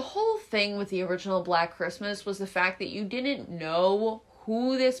 the whole thing with the original Black Christmas was the fact that you didn't know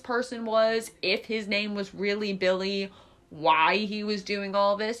who this person was, if his name was really Billy, why he was doing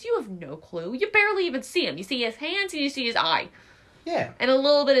all this. You have no clue. You barely even see him. You see his hands and you see his eye. Yeah. And a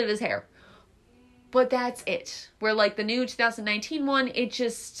little bit of his hair. But that's it. Where, like, the new 2019 one, it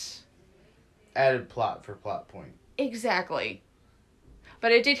just... added plot for plot point. Exactly.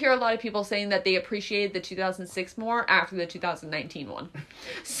 But I did hear a lot of people saying that they appreciated the 2006 more after the 2019 one.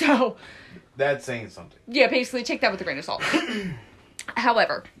 So... that's saying something. Yeah, basically, take that with a grain of salt.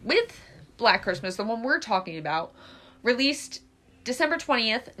 However, with Black Christmas, the one we're talking about, released December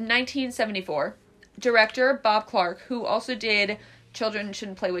 20th, 1974. Director Bob Clark, who also did Children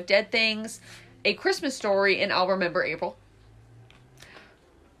Shouldn't Play with Dead Things, A Christmas Story, and I'll Remember April.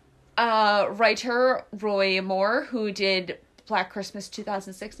 Writer Roy Moore, who did Black Christmas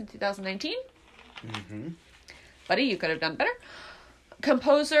 2006 and 2019. Mm-hmm. Buddy, you could have done better.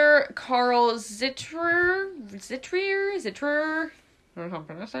 Composer Carl Zitterer, I don't know how to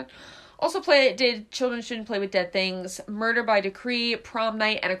pronounce that. Also did Children Shouldn't Play with Dead Things, Murder by Decree, Prom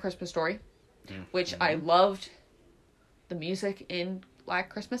Night, and A Christmas Story. Mm-hmm. Which I loved the music in Black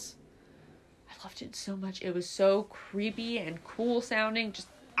Christmas. I loved it so much. It was so creepy and cool sounding. Just,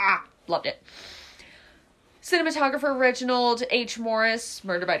 loved it. Cinematographer Reginald H. Morris,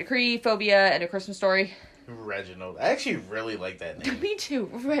 Murder by Decree, Phobia, and A Christmas Story. Reginald. I actually really like that name. Me too,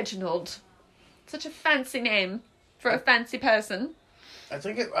 Reginald. Such a fancy name for a fancy person. I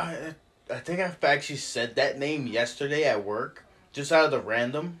think I've actually said that name yesterday at work, just out of the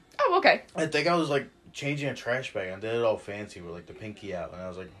random. Oh, okay. I think I was like changing a trash bag and did it all fancy with like the pinky out, and I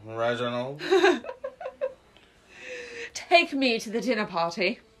was like, Reginald. Take me to the dinner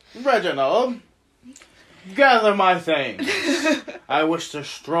party. Reginald, gather my things. I wish to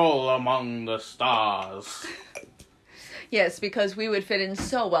stroll among the stars. Yes, because we would fit in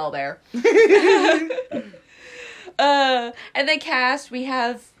so well there. And then cast, we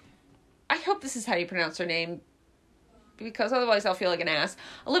have, I hope this is how you pronounce her name, because otherwise I'll feel like an ass.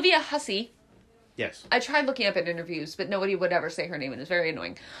 Olivia Hussey. Yes. I tried looking up in interviews, but nobody would ever say her name, and it's very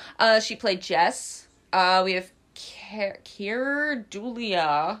annoying. She played Jess. We have Keir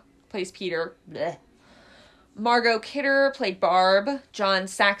Dulia, plays Peter. Blech. Margot Kidder played Barb. John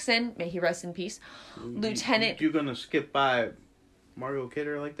Saxon, may he rest in peace. Lieutenant... You're gonna skip by Margot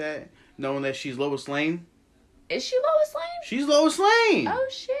Kidder like that? Knowing that she's Lois Lane? Is she Lois Lane? She's Lois Lane! Oh,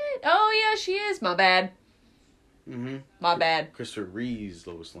 shit. Oh, yeah, she is. My bad. Mm-hmm. My bad. Christopher Reeve's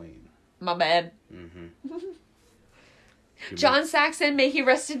Lois Lane. My bad. Mm-hmm. John Saxon, may he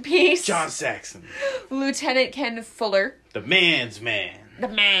rest in peace. John Saxon. Lieutenant Ken Fuller. The man's man. The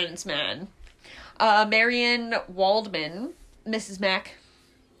man's man. Marion Waldman, Mrs. Mack.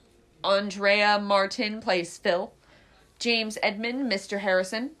 Andrea Martin plays Phil. James Edmond, Mr.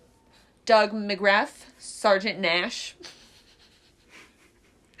 Harrison. Doug McGrath, Sergeant Nash.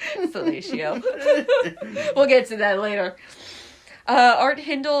 Felicio. We'll get to that later. Art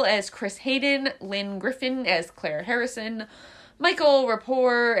Hindle as Chris Hayden. Lynn Griffin as Claire Harrison. Michael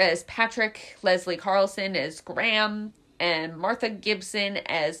Rapport as Patrick. Leslie Carlson as Graham. And Martha Gibson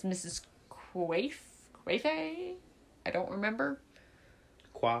as Mrs. Quaife? I don't remember.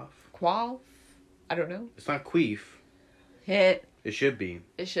 Quaff? I don't know. It's not Queef. It should be.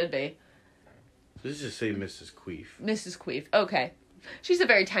 It should be. Let's just say Mrs. Queef. Mrs. Queef. Okay. She's a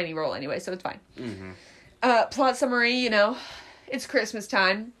very tiny role anyway, so it's fine. Mm-hmm. Plot summary, you know, it's Christmas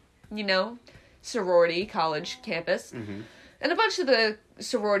time, you know, sorority, college, campus. Mm-hmm. And a bunch of the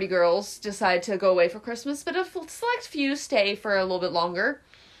sorority girls decide to go away for Christmas, but a select few stay for a little bit longer.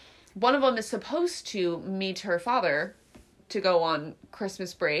 One of them is supposed to meet her father to go on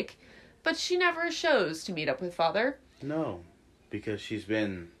Christmas break, but she never shows to meet up with father. No, because she's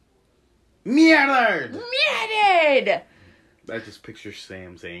been murdered! I just picture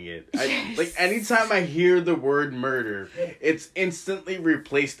Sam saying it. Yes. Like, anytime I hear the word murder, it's instantly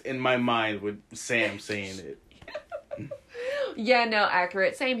replaced in my mind with Sam saying it. Yeah, no,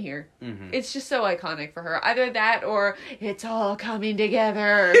 accurate. Same here. Mm-hmm. It's just so iconic for her. Either that or it's all coming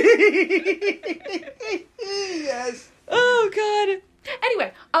together. Yes. Oh, God.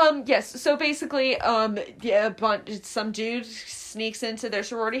 Anyway, yes, so basically, some dude sneaks into their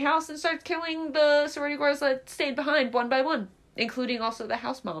sorority house and starts killing the sorority girls that stayed behind one by one, including also the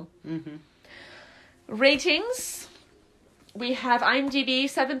house mom. Mm-hmm. Ratings. We have IMDb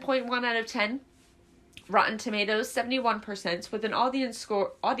 7.1 out of 10. Rotten Tomatoes 71% with an audience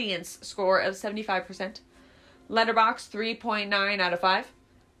score of 75%. Letterboxd 3.9 out of 5.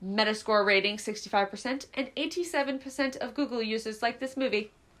 Metascore rating 65%, and 87% of Google users like this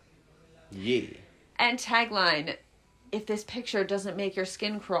movie. Yeah. And tagline, if this picture doesn't make your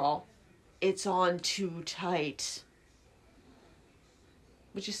skin crawl, it's on too tight.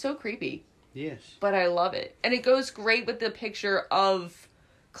 Which is so creepy. Yes. But I love it. And it goes great with the picture of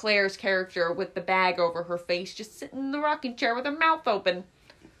Claire's character with the bag over her face, just sitting in the rocking chair with her mouth open.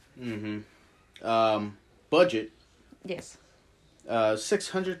 Mm-hmm. Budget. Yes.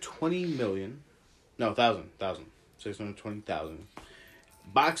 620 million. No, thousand. 620,000.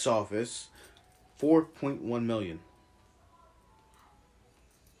 Box office, 4.1 million.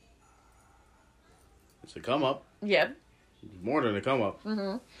 It's a come up. Yeah. More than a come up.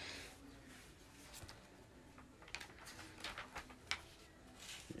 Mm-hmm.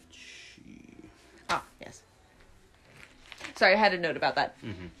 Ah, yes. Sorry, I had a note about that.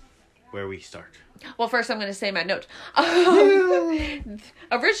 Mm-hmm. Where we start. Well, first I'm going to say my note.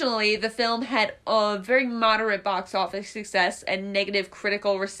 Originally, the film had a very moderate box office success and negative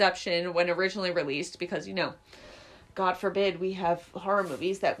critical reception when originally released because, you know, God forbid we have horror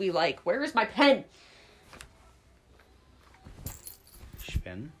movies that we like. Where is my pen?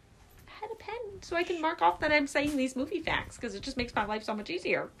 Pen? I had a pen so I can mark off that I'm saying these movie facts because it just makes my life so much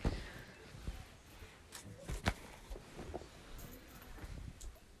easier.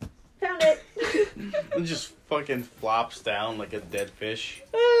 Found it. It just fucking flops down like a dead fish.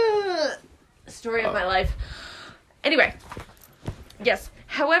 Story of my life. Anyway. Yes.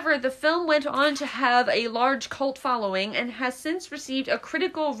 However, the film went on to have a large cult following and has since received a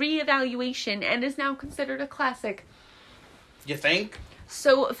critical reevaluation and is now considered a classic. You think?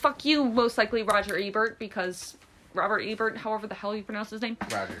 So, fuck you, most likely Roger Ebert, because Robert Ebert, however the hell you pronounce his name.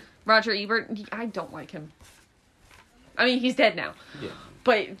 Roger Ebert, I don't like him. I mean, he's dead now. Yeah.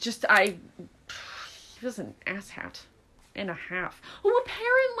 But just, he was an asshat and a half. Oh,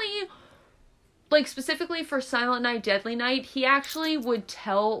 apparently, like, specifically for Silent Night, Deadly Night, he actually would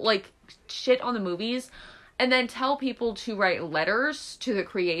tell, like, shit on the movies and then tell people to write letters to the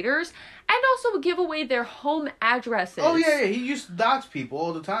creators and also give away their home addresses. Oh, yeah, he used to dox people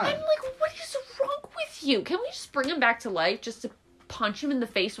all the time. I'm like, what is wrong with you? Can we just bring him back to life just to punch him in the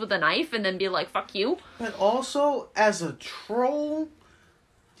face with a knife and then be like, fuck you? But also, as a troll,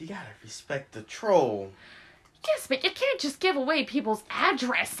 you gotta respect the troll. Yes, but you can't just give away people's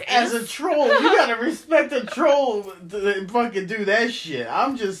addresses. As a troll, you gotta respect the troll to fucking do that shit.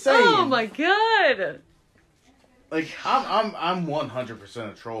 I'm just saying. Oh my god. Like, I'm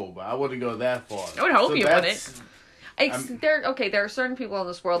 100% a troll, but I wouldn't go that far. I would hope you wouldn't. There are certain people in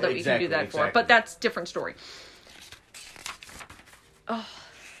this world that we can do that for, but that's a different story. Oh.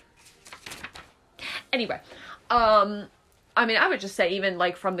 Anyway, I mean, I would just say even,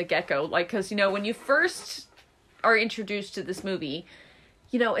 like, from the get-go, like, because, you know, when you first are introduced to this movie,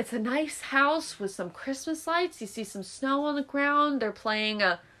 you know, it's a nice house with some Christmas lights. You see some snow on the ground. They're playing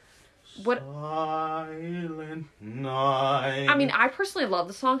a... Silent Night. I mean, I personally love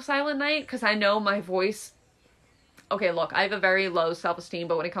the song Silent Night because I know my voice... Okay, look, I have a very low self-esteem,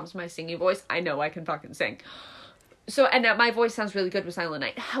 but when it comes to my singing voice, I know I can fucking sing. So, and that my voice sounds really good with Silent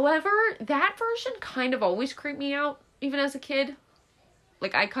Night. However, that version kind of always creeped me out, even as a kid.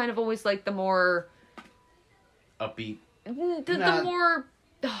 Like, I kind of always like the more... Upbeat. The more...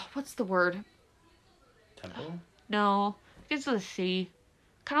 Oh, what's the word? Tempo? No. It's with a C.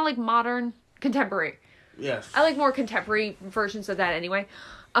 Kind of like modern. Contemporary. Yes. I like more contemporary versions of that anyway.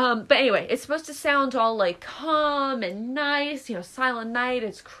 But anyway, it's supposed to sound all like calm and nice, you know, Silent Night,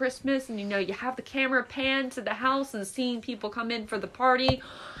 it's Christmas, and you know, you have the camera pan to the house and seeing people come in for the party.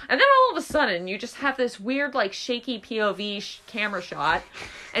 And then all of a sudden, you just have this weird, like, shaky POV camera shot,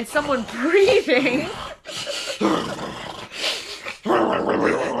 and someone breathing.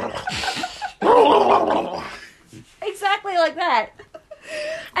 Exactly like that.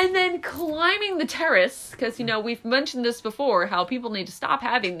 And then climbing the terrace, because, you know, we've mentioned this before, how people need to stop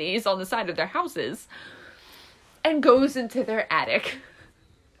having these on the side of their houses, and goes into their attic.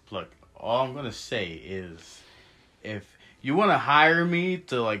 Look, all I'm going to say is, if you want to hire me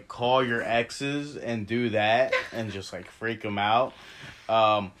to, like, call your exes and do that, and just, like, freak them out,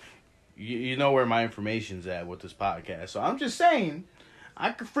 you know where my information's at with this podcast. So I'm just saying,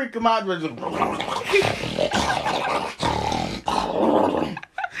 I could freak them out.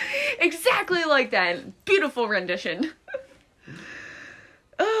 Exactly like that. Beautiful rendition.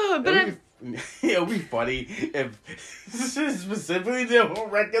 But it would be funny if specifically they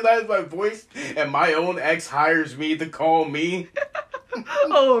don't recognize my voice and my own ex hires me to call me.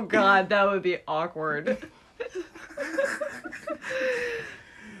 Oh God, that would be awkward.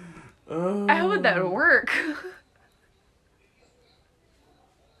 How would that work?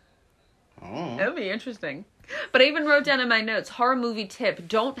 That would be interesting. But I even wrote down in my notes, horror movie tip,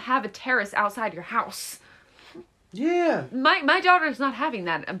 don't have a terrace outside your house. Yeah. My daughter's not having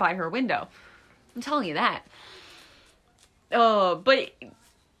that by her window. I'm telling you that. Oh, but...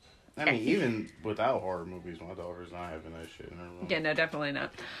 I mean, even without horror movies, my daughter's not having that shit in her room. Yeah, no, definitely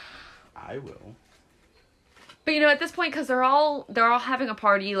not. I will. But, at this point, because they're all having a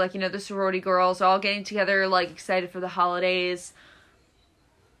party, like, the sorority girls are all getting together, like, excited for the holidays.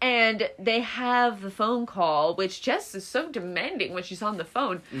 And they have the phone call, which Jess is so demanding when she's on the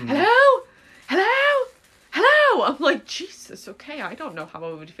phone. Mm. Hello? Hello? Hello? I'm like, Jesus, okay, I don't know how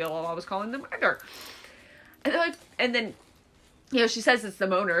I would feel while I was calling them either. And they're like, and then, she says it's the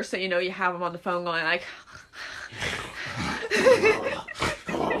moaner, so, you have them on the phone going like...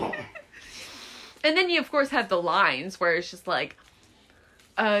 And then you, of course, have the lines where it's just like,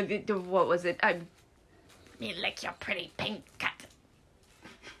 what was it? You lick your pretty pink cat.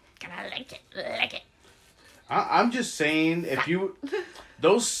 Gonna lick it. I'm just saying, if you...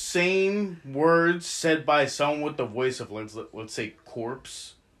 Those same words said by someone with the voice of, let's say,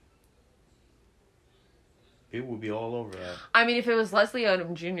 corpse, people would be all over that. I mean, if it was Leslie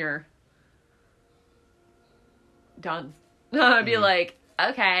Odom Jr., done. I'd be like,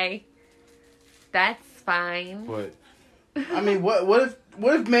 okay, that's fine. But, I mean, what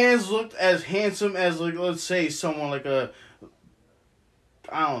if man's looked as handsome as, like, let's say, someone like a...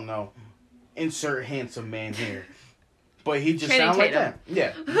 I don't know. Insert handsome man here. But he just sound like that.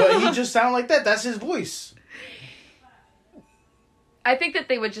 Yeah. But he just sound like that. That's his voice. I think that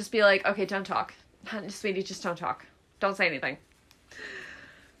they would just be like, okay, don't talk. Sweetie, just don't talk. Don't say anything.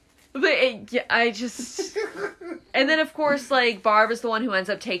 But I just... And then, of course, like, Barb is the one who ends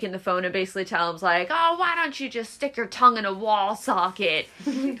up taking the phone and basically tells him, like, oh, why don't you just stick your tongue in a wall socket?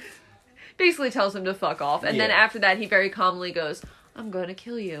 Basically tells him to fuck off. And then after that, he very calmly goes... I'm going to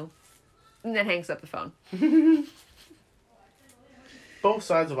kill you. And then hangs up the phone. Both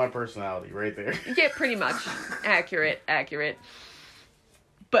sides of my personality right there. Yeah, pretty much. Accurate.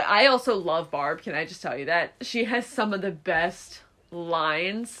 But I also love Barb, can I just tell you that? She has some of the best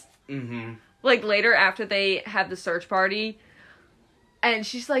lines. Mm-hmm. Like, later after they have the search party, and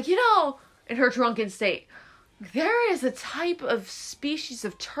she's like, in her drunken state, there is a type of species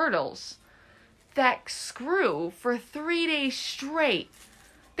of turtles that screw for 3 days straight.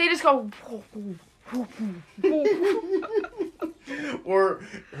 They just go... Or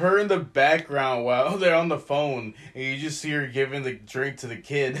her in the background while they're on the phone, and you just see her giving the drink to the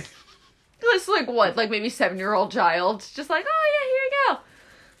kid. It's like, what? Like, maybe 7-year-old child? Just like, oh, yeah, here you go.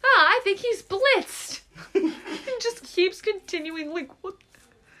 Oh, I think he's blitzed. And just keeps continuing, like, what?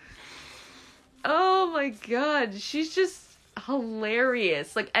 Oh, my God. She's just...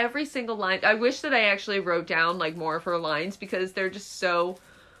 hilarious. Like, every single line. I wish that I actually wrote down, like, more of her lines because they're just so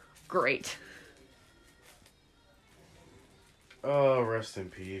great. Oh, rest in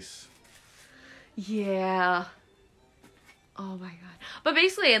peace. Yeah. Oh my God. But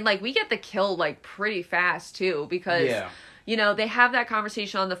basically, and like, we get the kill, like, pretty fast too, because, they have that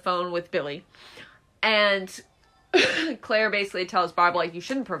conversation on the phone with Billy. And Claire basically tells Barb, like, you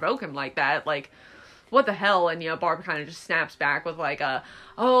shouldn't provoke him like that. Like, what the hell? And, Barb kind of just snaps back with, like,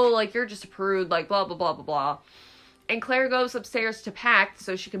 you're just a prude, like, blah, blah, blah, blah, blah. And Claire goes upstairs to pack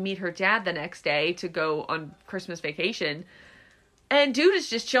so she can meet her dad the next day to go on Christmas vacation. And dude is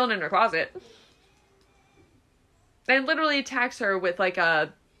just chilling in her closet. And literally attacks her with, like,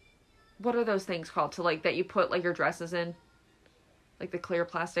 what are those things called? To, like, that you put, like, your dresses in? Like, the clear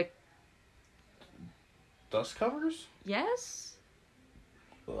plastic. Dust covers? Yes?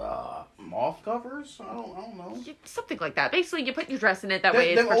 Moth covers? I don't know. Something like that. Basically, you put your dress in it, that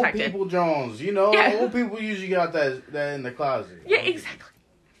way it's protected. Old people Jones, Yeah. Old people usually got that in the closet. Yeah, exactly.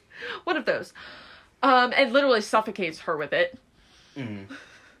 One of those. And literally suffocates her with it. Mm-hmm.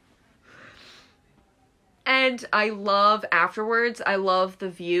 And I love the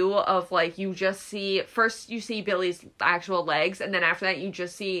view of, like, first you see Billy's actual legs, and then after that you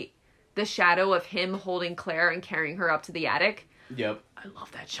just see the shadow of him holding Claire and carrying her up to the attic. Yep. I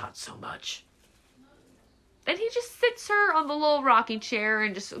love that shot so much. And he just sits her on the little rocking chair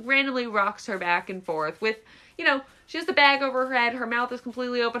and just randomly rocks her back and forth with, she has the bag over her head, her mouth is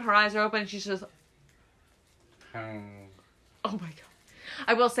completely open, her eyes are open, and she's just... Oh my God.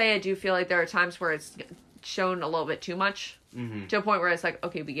 I will say I do feel like there are times where it's shown a little bit too much. Mm-hmm. To a point where it's like,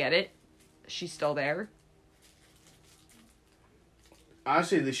 okay, we get it. She's still there.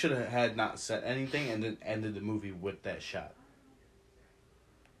 Honestly, they should have had not said anything and then ended the movie with that shot.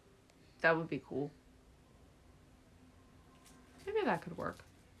 That would be cool. Maybe that could work.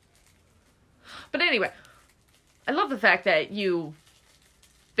 But anyway, I love the fact that you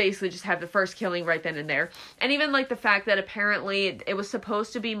basically just have the first killing right then and there. And even, like, the fact that apparently it was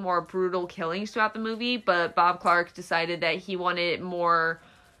supposed to be more brutal killings throughout the movie, but Bob Clark decided that he wanted more...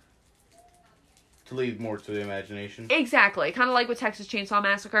 To leave more to the imagination. Exactly. Kind of like with Texas Chainsaw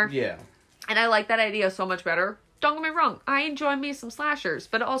Massacre. Yeah. And I like that idea so much better. Don't get me wrong. I enjoy me some slashers.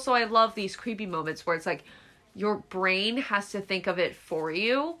 But also I love these creepy moments where it's like your brain has to think of it for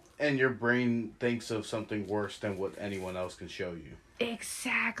you. And your brain thinks of something worse than what anyone else can show you.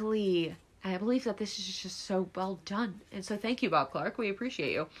 Exactly. And I believe that this is just so well done. And so thank you, Bob Clark. We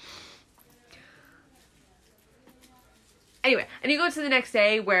appreciate you. Anyway, and you go to the next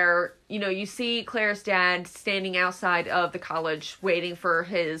day where, you know, you see Claire's dad standing outside of the college waiting for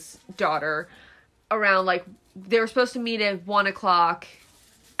his daughter around, like, they were supposed to meet at 1 o'clock,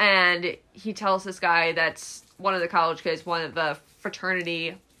 and he tells this guy that's one of the college kids, one of the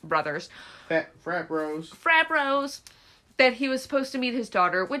fraternity brothers. Frat bros. That he was supposed to meet his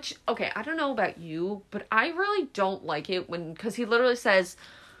daughter, which, okay, I don't know about you, but I really don't like it because he literally says,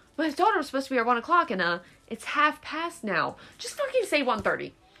 well, his daughter was supposed to be at 1 o'clock, and, it's 1:30 now. Just fucking say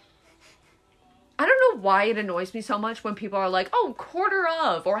 1:30. I don't know why it annoys me so much when people are like, oh, 1/4 or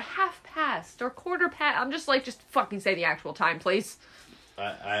 1/2 or 1/4. I'm just like, just fucking say the actual time, please.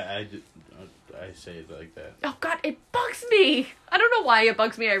 I say it like that. Oh, God, it bugs me. I don't know why it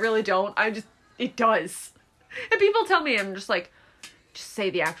bugs me. I really don't. It does. And people tell me, I'm just like, just say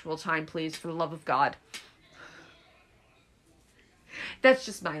the actual time, please, for the love of God. That's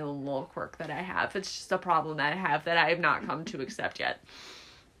just my own little quirk that I have. It's just a problem that I have that I have not come to accept yet.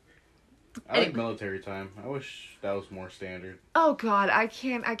 I like military time. I wish that was more standard. Oh, God, I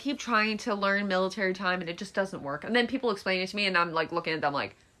can't. I keep trying to learn military time, and it just doesn't work. And then people explain it to me, and I'm, like, looking at them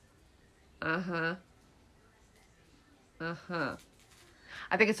like, uh-huh. Uh-huh.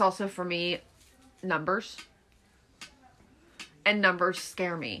 I think it's also, for me, numbers. And numbers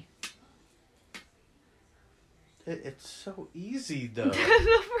scare me. It's so easy, though.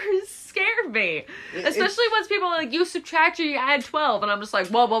 Numbers scare me. Especially once people are like, you subtract or you add 12. And I'm just like,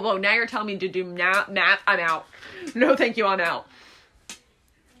 whoa, whoa, whoa. Now you're telling me to do math. I'm out. No, thank you, I'm out.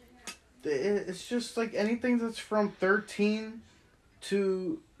 It's just like anything that's from 13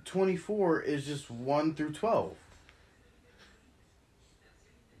 to 24 is just 1 through 12.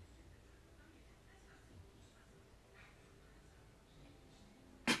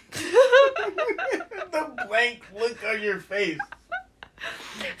 The blank look on your face.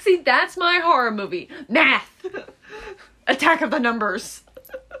 See, that's my horror movie. Math. Attack of the Numbers.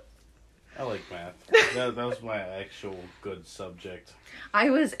 I like math. That was my actual good subject. I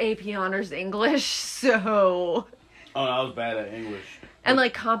was AP Honors English, so... Oh, I was bad at English. And,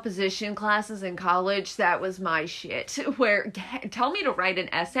 like, composition classes in college, that was my shit. Where, tell me to write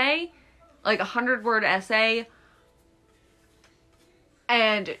an essay, like a 100-word essay,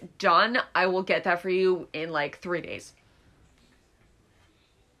 and done, I will get that for you in, like, 3 days.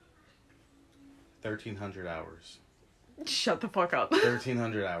 1,300 hours. Shut the fuck up.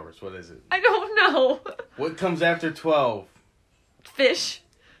 1,300 hours. What is it? I don't know. What comes after 12? Fish.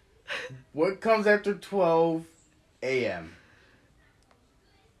 What comes after 12 a.m.?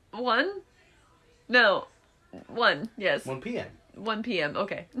 1? No. 1, yes. 1 p.m. 1 p.m.,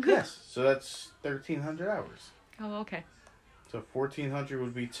 okay. Yes, so that's 1,300 hours. Oh, okay. So 1,400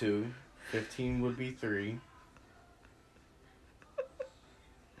 would be 2. 15 would be 3.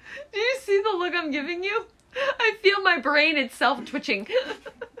 Do you see the look I'm giving you? I feel my brain itself twitching.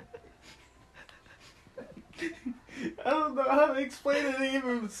 I don't know how to explain it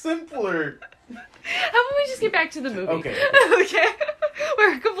even simpler. How about we just get back to the movie? Okay. Okay.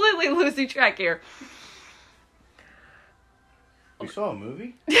 We're completely losing track here. You saw a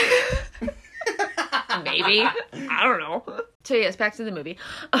movie? Maybe. I don't know. So yes, back to the movie.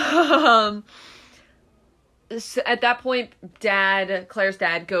 So at that point, Claire's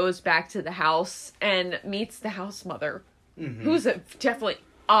dad goes back to the house and meets the house mother, who's definitely,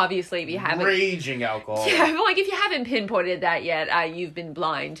 obviously, if you haven't... Raging alcohol. Yeah, but like, if you haven't pinpointed that yet, you've been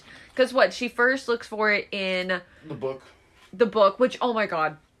blind. Because what, she first looks for it in... The book, which, oh my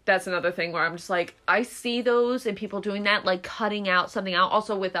god, that's another thing where I'm just like, I see those and people doing that, like cutting out something out.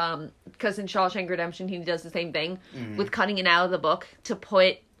 Also with, because in Shawshank Redemption, he does the same thing with cutting it out of the book to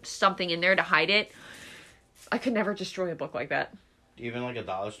put something in there to hide it. I could never destroy a book like that. Even like a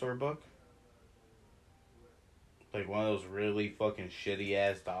dollar store book? Like one of those really fucking shitty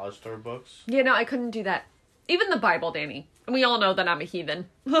ass dollar store books? Yeah, no, I couldn't do that. Even the Bible, Danny. And we all know that I'm a heathen.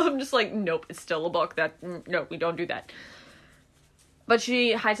 I'm just like, nope, it's still a book. No, we don't do that. But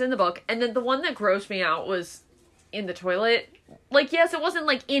she hides it in the book. And then the one that grossed me out was in the toilet. Like, yes, it wasn't,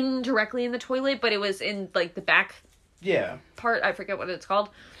 like, directly in the toilet, but it was in, like, the back part. I forget what it's called.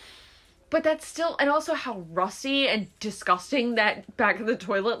 But that's still... And also how rusty and disgusting that back of the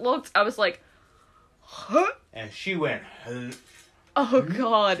toilet looked. I was like, huh? And she went... Oh,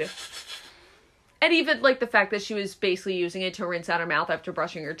 God. And even, like, the fact that she was basically using it to rinse out her mouth after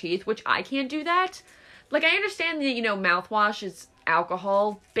brushing her teeth, which I can't do that. Like, I understand that, you know, mouthwash is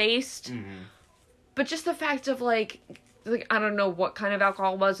alcohol-based. Mm-hmm. But just the fact of, like, I don't know what kind of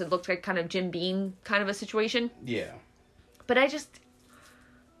alcohol it was. It looked like kind of Jim Beam kind of a situation. Yeah. But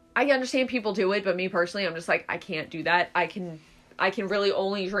I understand people do it, but me personally, I'm just like, I can't do that. I can really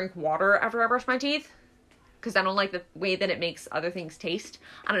only drink water after I brush my teeth. Because I don't like the way that it makes other things taste.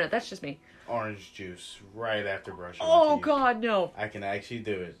 I don't know, that's just me. Orange juice right after brushing my teeth. God, no. I can actually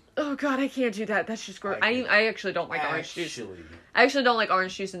do it. Oh, God, I can't do that. That's just gross. I actually don't like orange juice. I actually don't like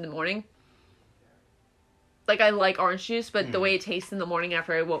orange juice in the morning. Like, I like orange juice, but the way it tastes in the morning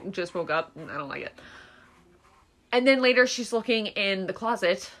after I just woke up, I don't like it. And then later, she's looking in the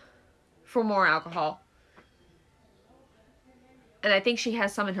closet for more alcohol. And I think she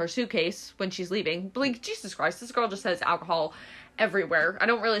has some in her suitcase when she's leaving. But, like, Jesus Christ, this girl just has alcohol everywhere. I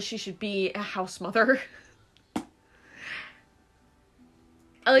don't realize she should be a house mother.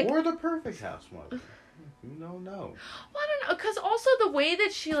 Or the perfect house mother. You don't know. Well, I don't know, because also the way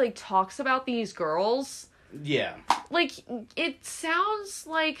that she, like, talks about these girls... Yeah. Like, it sounds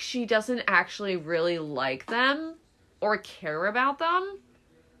like she doesn't actually really like them or care about them.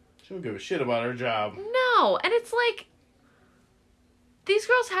 She don't give a shit about her job. No, and it's like, these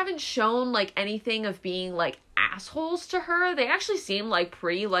girls haven't shown, like, anything of being, like, assholes to her. They actually seem, like,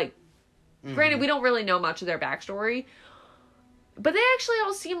 pretty, like, granted, we don't really know much of their backstory, but they actually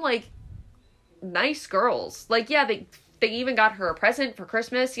all seem like nice girls. Like, yeah, they even got her a present for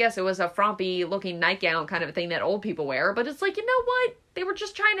Christmas. Yes, it was a frumpy-looking nightgown kind of a thing that old people wear, but it's like, you know what? They were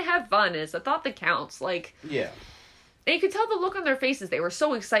just trying to have fun. It's a thought that counts. Like, yeah. And you could tell the look on their faces. They were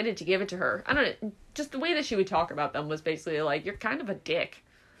so excited to give it to her. I don't know. Just the way that she would talk about them was basically like, you're kind of a dick.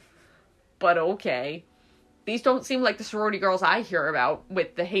 But okay. These don't seem like the sorority girls I hear about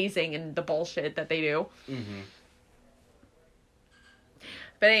with the hazing and the bullshit that they do. Mm-hmm.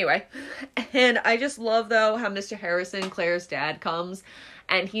 But anyway, and I just love, though, how Mr. Harrison, Claire's dad, comes,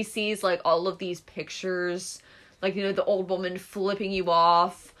 and he sees, like, all of these pictures, like, you know, the old woman flipping you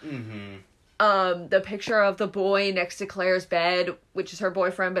off, the picture of the boy next to Claire's bed, which is her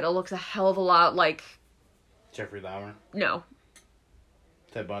boyfriend, but it looks a hell of a lot like... Jeffrey Dahmer? No.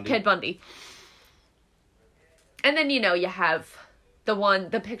 Ted Bundy? Ted Bundy. And then, you know, you have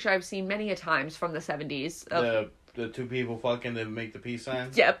the picture I've seen many a times from the 70s of... The two people fucking to make the peace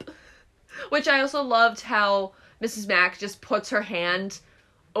signs? Yep. Which I also loved how Mrs. Mack just puts her hand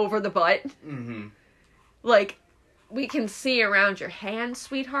over the butt. Mm-hmm. Like, we can see around your hand,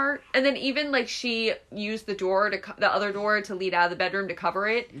 sweetheart. And then even, like, she used the other door to lead out of the bedroom to cover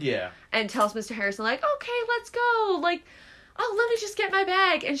it. Yeah. And tells Mr. Harrison, like, okay, let's go. Like, oh, let me just get my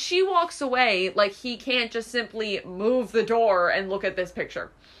bag. And she walks away like he can't just simply move the door and look at this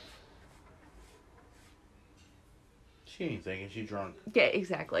picture. She ain't thinking, she's drunk. Yeah,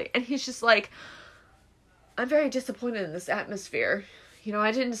 exactly. And he's just like, I'm very disappointed in this atmosphere. You know,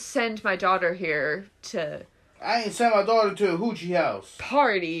 I didn't send my daughter here to... I ain't sent my daughter to a hoochie house.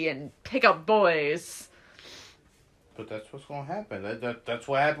 Party and pick up boys. But that's what's gonna happen. That's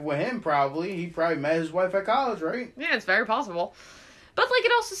what happened with him, probably. He probably met his wife at college, right? Yeah, it's very possible. But, like,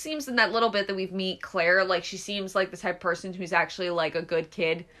 it also seems in that little bit that we've meet Claire, like, she seems like the type of person who's actually, like, a good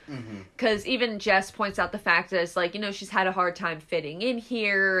kid. Because even Jess points out the fact that it's, like, you know, she's had a hard time fitting in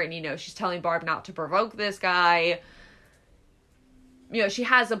here, and, you know, she's telling Barb not to provoke this guy. You know, she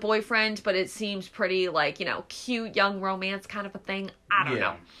has a boyfriend, but it seems pretty, like, you know, cute, young romance kind of a thing. I don't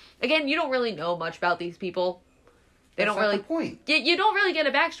know. Again, you don't really know much about these people. They don't really... That's not the point. You don't really get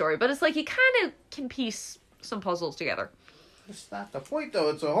a backstory, but it's like you kind of can piece some puzzles together. That's not the point, though.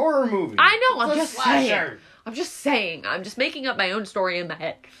 It's a horror movie. I know, I'm just saying. I'm just saying. I'm just making up my own story in my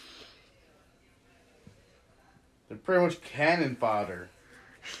head. They're pretty much cannon fodder.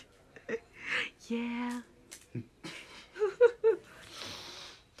 Yeah.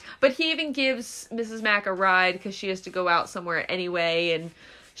 But he even gives Mrs. Mack a ride because she has to go out somewhere anyway, and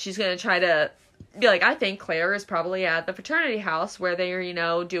she's going to try to be like, I think Claire is probably at the fraternity house where they are, you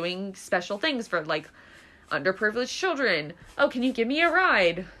know, doing special things for, like, underprivileged children. Oh, can you give me a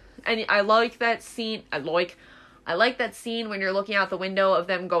ride? And I like that scene. I like that scene when you're looking out the window of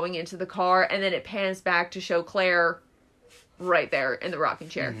them going into the car, and then it pans back to show Claire right there in the rocking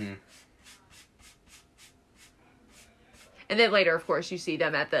chair. Mm-hmm. And then later, of course, you see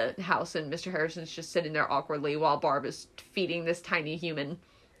them at the house, and Mr. Harrison's just sitting there awkwardly while Barb is feeding this tiny human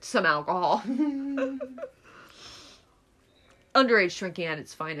some alcohol. Underage drinking at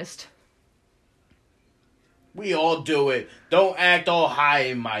its finest. We all do it. Don't act all high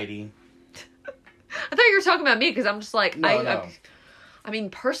and mighty. I thought you were talking about me, because I'm just like, No. I mean,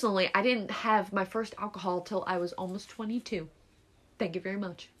 personally, I didn't have my first alcohol till I was almost 22. Thank you very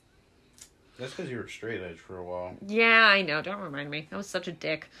much. That's because you were straight edge for a while. Yeah, I know. Don't remind me. I was such a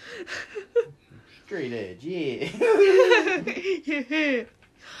dick. Straight edge, yeah. Yeah.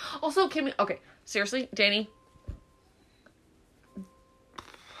 Also, okay, seriously, Danny,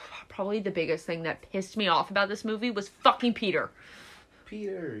 probably the biggest thing that pissed me off about this movie was fucking Peter.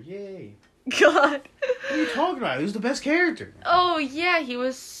 Peter, yay. God. What are you talking about? He was the best character. Oh, yeah, he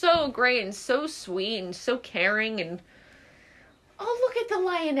was so great and so sweet and so caring and... Oh, look at the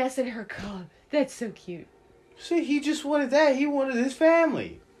lioness and her cub. That's so cute. See, he just wanted that. He wanted his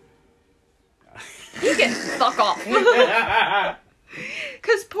family. He can fuck off.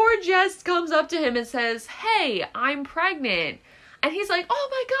 Because poor Jess comes up to him and says, hey, I'm pregnant. And he's like, oh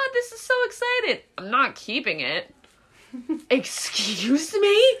my god, this is so excited. I'm not keeping it. Excuse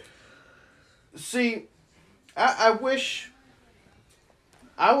me? See, I wish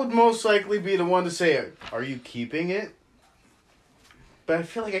I would most likely be the one to say, are you keeping it? But I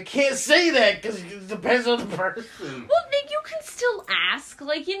feel like I can't say that because it depends on the person. Well, Nick, you can still ask.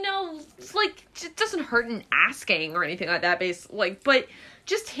 Like, you know, like, it doesn't hurt in asking or anything like that. But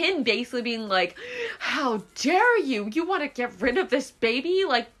just him basically being like, how dare you? You want to get rid of this baby?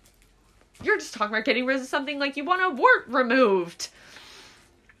 Like, you're just talking about getting rid of something like you want a wart removed.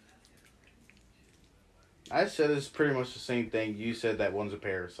 I said it's pretty much the same thing. You said that one's a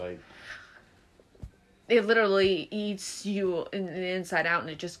parasite. It literally eats you in the inside out and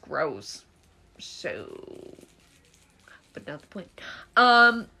it just grows. So, but not the point.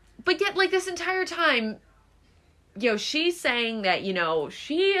 But yet, like, this entire time, you know, she's saying that, you know,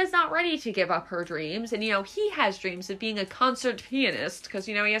 she is not ready to give up her dreams. And, you know, he has dreams of being a concert pianist because,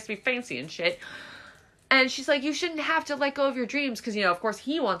 you know, he has to be fancy and shit. And she's like, you shouldn't have to let go of your dreams because, you know, of course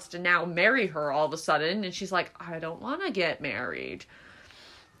he wants to now marry her all of a sudden. And she's like, I don't want to get married.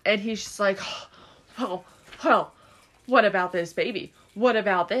 And he's just like, well, what about this baby? What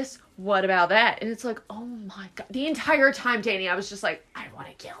about this? What about that? And it's like, oh my god. The entire time, Danny, I was just like, I want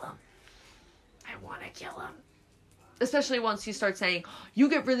to kill him. I want to kill him. Especially once you start saying, you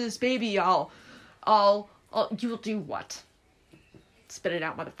get rid of this baby, you'll do what? Spit it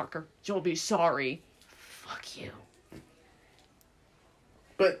out, motherfucker. You'll be sorry. Fuck you.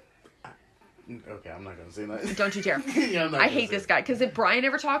 But, okay, I'm not going to say that. Don't you dare. Yeah, I hate this guy. Because if Brian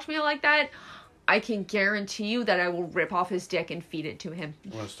ever talked to me like that, I can guarantee you that I will rip off his dick and feed it to him.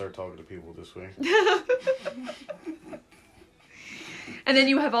 I'm going to start talking to people this way. And then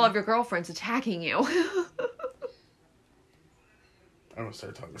you have all of your girlfriends attacking you. I'm going to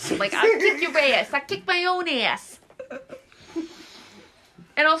start talking to Like, I'll kick your ass. I kick my own ass.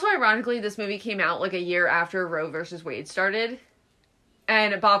 And also, ironically, this movie came out like a year after Roe versus Wade started.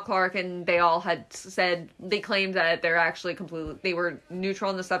 And Bob Clark and they all had said, they claimed that they were neutral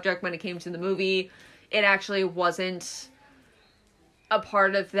on the subject when it came to the movie. It actually wasn't a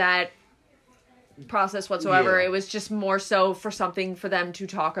part of that process whatsoever. Yeah. It was just more so for something for them to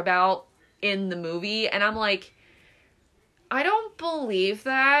talk about in the movie. And I'm like, I don't believe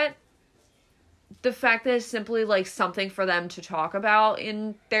that. The fact that it's simply, like, something for them to talk about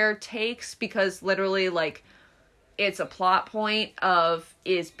in their takes, because literally, like, it's a plot point of,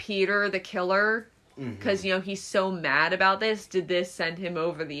 is Peter the killer? Because, you know, he's so mad about this. Did this send him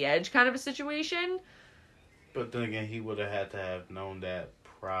over the edge kind of a situation? But then again, he would have had to have known that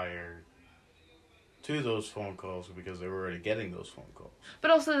prior to those phone calls because they were already getting those phone calls. But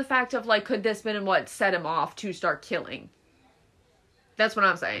also the fact of, like, could this been what set him off to start killing? That's what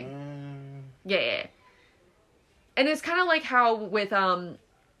I'm saying. Yeah. And it's kind of like how with, oh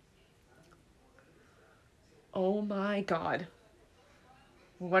my god.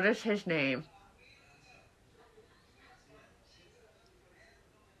 What is his name?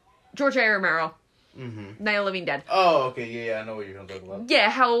 George A. Romero. Night of the Living Dead. Oh, okay, yeah, I know what you're going to talk about. Yeah,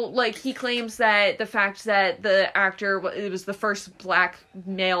 how, like, he claims that the fact that the actor, it was the first black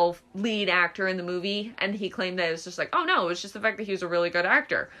male lead actor in the movie, and he claimed that it was just like, oh no, it was just the fact that he was a really good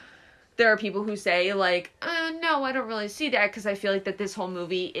actor. There are people who say, like, no, I don't really see that, because I feel like that this whole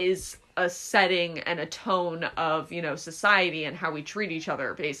movie is a setting and a tone of, you know, society and how we treat each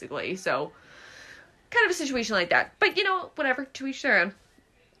other, basically. So, kind of a situation like that. But, you know, whatever, to each their own.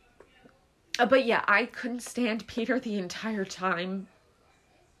 But yeah, I couldn't stand Peter the entire time.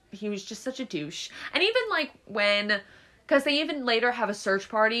 He was just such a douche. And even, like, when Because they even later have a search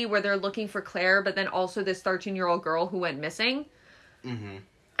party where they're looking for Claire, but then also this 13-year-old girl who went missing. Mm-hmm.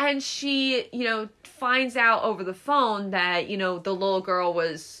 And she, finds out over the phone that, the little girl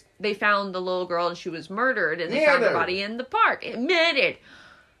was... They found the little girl and she was murdered. And they found her body in the park. Admitted.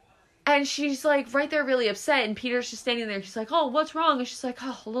 And she's, like, right there really upset. And Peter's just standing there. She's like, oh, what's wrong? And she's like,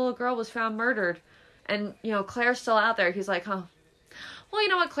 oh, a little girl was found murdered. And, Claire's still out there. He's like, huh. Well, you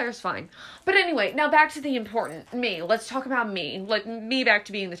know what? Claire's fine. But anyway, now back to the important me. Let's talk about me. Like, me back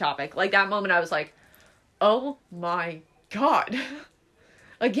to being the topic. Like, that moment I was like, oh my God.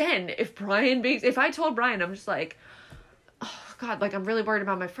 Again, if I told Brian, I'm just like, oh God, like, I'm really worried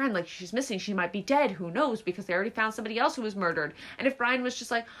about my friend. Like, she's missing. She might be dead. Who knows? Because they already found somebody else who was murdered. And if Brian was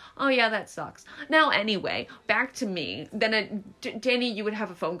just like, oh yeah, that sucks. Now, anyway, back to me. Then, Danny, you would have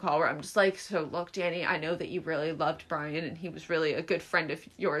a phone call where I'm just like, so look, Danny, I know that you really loved Brian and he was really a good friend of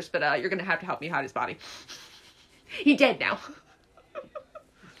yours, but you're going to have to help me hide his body. He's dead now.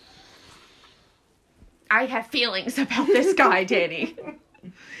 I have feelings about this guy, Danny.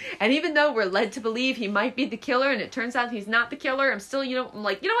 And even though we're led to believe he might be the killer and it turns out he's not the killer, I'm still, I'm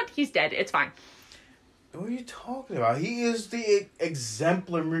like, you know what? He's dead. It's fine. What are you talking about? He is the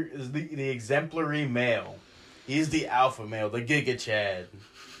exemplary male. He's the alpha male, the Giga Chad.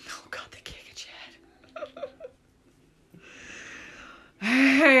 Oh God, the Giga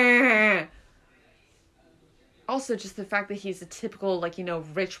Chad. Also, just the fact that he's a typical,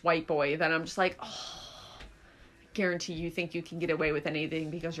 rich white boy, that I'm just like, oh, guarantee you think you can get away with anything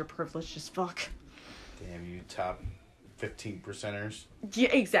because you're privileged as fuck. Damn, you top 15%ers. Yeah,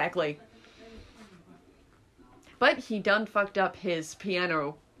 exactly. But he done fucked up his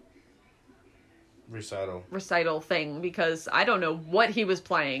piano recital thing because I don't know what he was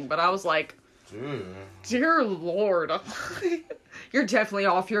playing, but I was like, dear Lord, you're definitely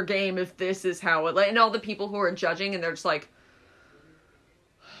off your game if this is how it... And all the people who are judging, and they're just like,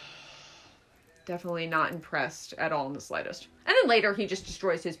 definitely not impressed at all in the slightest. And then later he just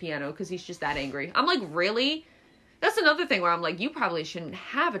destroys his piano because he's just that angry. I'm like, really? That's another thing where I'm like, you probably shouldn't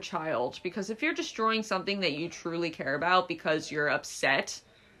have a child, because if you're destroying something that you truly care about because you're upset,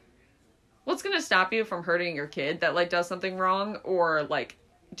 what's going to stop you from hurting your kid that, does something wrong, or,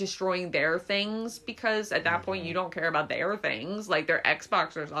 destroying their things, because at that point you don't care about their things, like their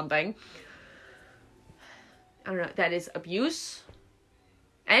Xbox or something. I don't know, that is abuse.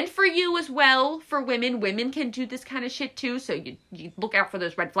 And for you as well, for women. Women can do this kind of shit too, so you look out for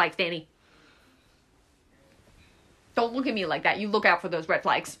those red flags, Danny. Don't look at me like that. You look out for those red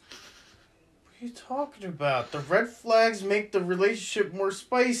flags. What are you talking about? The red flags make the relationship more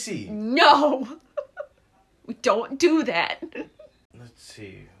spicy. No! We don't do that. Let's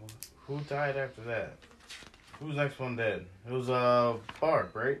see. Who died after that? Who's the next one dead? It was,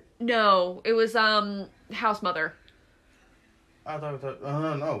 Barb, right? No, it was, House Mother. I thought,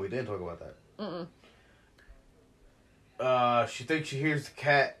 no, we didn't talk about that. She thinks she hears the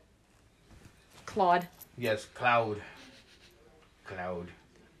cat. Claude. Yes, Cloud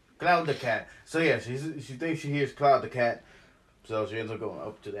the cat. So yeah, she thinks she hears Cloud the cat. So she ends up going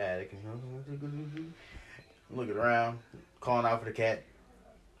up to the attic and looking around, calling out for the cat.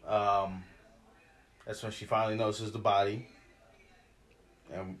 That's when she finally notices the body.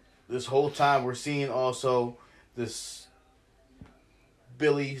 And this whole time we're seeing also this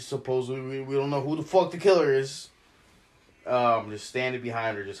Billy, supposedly, we don't know who the fuck the killer is. Just standing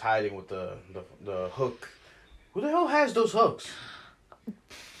behind her, just hiding with the hook. Who the hell has those hooks?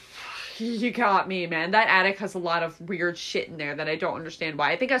 You got me, man. That attic has a lot of weird shit in there that I don't understand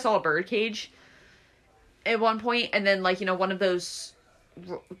why. I think I saw a bird cage at one point, and then, one of those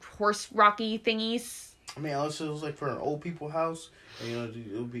horse rocky thingies. I mean, unless it was, for an old people house, and,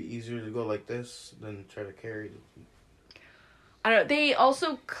 it would be easier to go like this than try to carry it. I don't know. They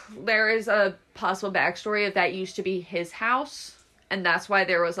also, there is a possible backstory of that used to be his house, and that's why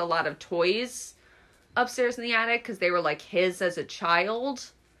there was a lot of toys upstairs in the attic, because they were, his as a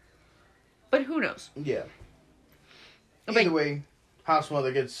child. But who knows? Yeah. Either way, House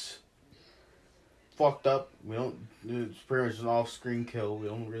Mother gets fucked up. It's pretty much an off-screen kill. We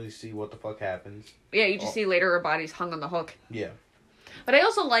don't really see what the fuck happens. Yeah, you just see later her body's hung on the hook. Yeah. But I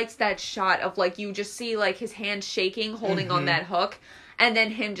also liked that shot of, you just see, his hand shaking, holding on that hook, and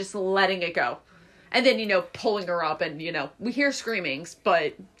then him just letting it go. And then, pulling her up, and, we hear screamings,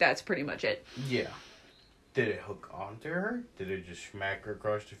 but that's pretty much it. Yeah. Did it hook onto her? Did it just smack her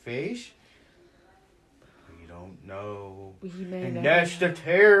across the face? We don't know. We may and know. That's the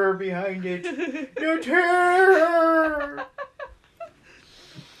terror behind it. The terror!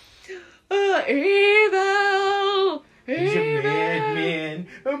 Evil! He's a madman.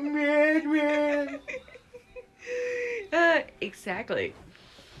 A madman. Exactly.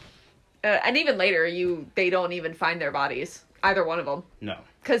 And even later, they don't even find their bodies. Either one of them. No.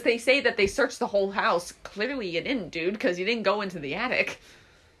 Because they say that they searched the whole house. Clearly you didn't, dude, because you didn't go into the attic.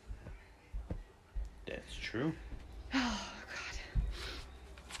 That's true. Oh, God.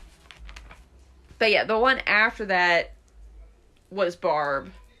 But yeah, the one after that was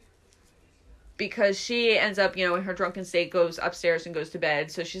Barb. Because she ends up, in her drunken state, goes upstairs and goes to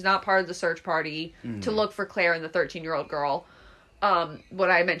bed. So she's not part of the search party to look for Claire and the 13-year-old girl.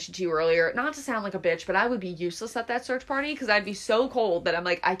 What I mentioned to you earlier, not to sound like a bitch, but I would be useless at that search party because I'd be so cold that I'm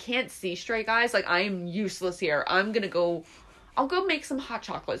like, I can't see straight, guys. Like, I am useless here. I'll go make some hot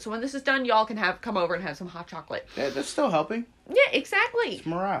chocolate. So when this is done, y'all can come over and have some hot chocolate. Yeah, that's still helping. Yeah, exactly. It's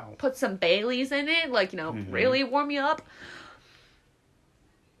morale. Put some Baileys in it, really warm you up.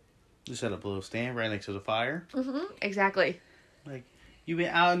 Just set up a little stand right next to the fire. Exactly. Like, you been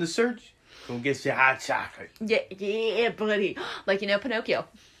out in the search? Go get your hot chocolate. Yeah, buddy. Like, Pinocchio.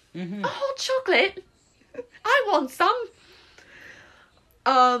 A hot chocolate? I want some.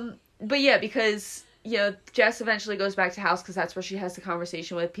 But yeah, because, Jess eventually goes back to house because that's where she has the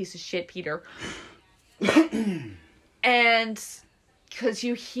conversation with piece of shit Peter. And because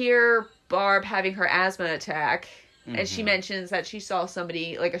you hear Barb having her asthma attack, and she mentions that she saw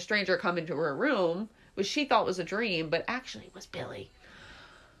somebody, like a stranger, come into her room, which she thought was a dream, but actually it was Billy.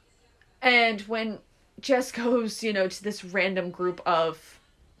 And when Jess goes, to this random group of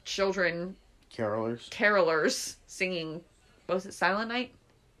children... Carolers singing... What was it? Silent Night?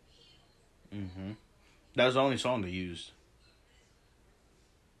 That was the only song they used.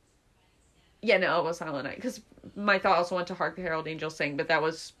 Yeah, no, it was Silent Night. Because my thought also went to Hark the Herald Angels Sing, but that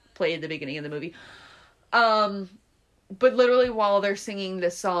was played at the beginning of the movie. But literally while they're singing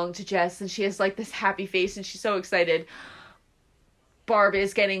this song to Jess, and she has, this happy face, and she's so excited... Barb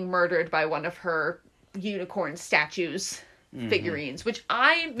is getting murdered by one of her unicorn statues, figurines, which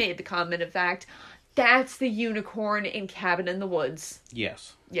I made the comment, in fact, that's the unicorn in Cabin in the Woods.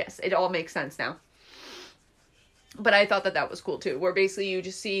 Yes. Yes, it all makes sense now. But I thought that was cool, too, where basically you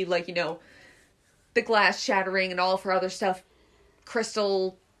just see, the glass shattering and all of her other stuff,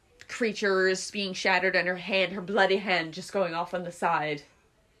 crystal creatures being shattered, and her bloody hand just going off on the side.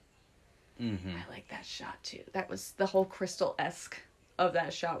 I like that shot, too. That was the whole crystal-esque of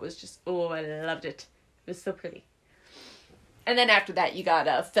that shot was just, I loved it. It was so pretty. And then after that, you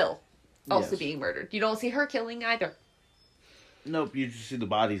got Phil also being murdered. You don't see her killing either. Nope, you just see the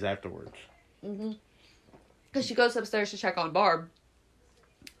bodies afterwards. Because she goes upstairs to check on Barb.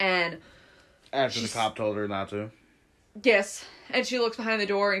 And... After the cop told her not to. Yes. And she looks behind the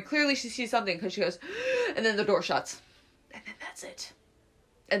door, and clearly she sees something, because she goes... And then the door shuts. And then that's it.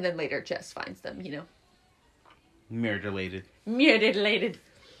 And then later, Jess finds them, Murder-related. Murdered.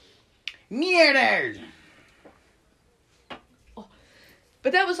 Oh.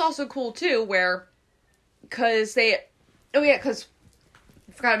 But that was also cool, too, where... Because I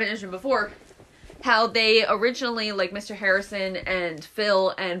forgot to mention before, how they originally, Mr. Harrison and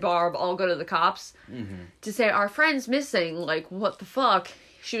Phil and Barb all go to the cops to say, our friend's missing, what the fuck?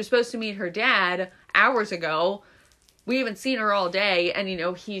 She was supposed to meet her dad hours ago. We haven't seen her all day, and,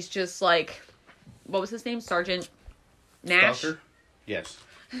 he's just, what was his name? Sergeant Nash? Stalker? Yes.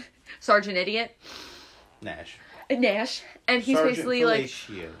 Sergeant Idiot? Nash. Nash. And he's Sergeant basically,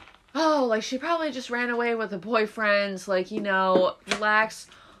 Fellatio. She probably just ran away with a boyfriend, relax,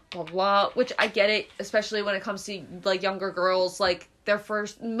 blah, blah, which I get it, especially when it comes to, younger girls,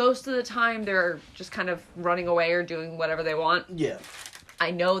 most of the time, they're just kind of running away or doing whatever they want. Yeah.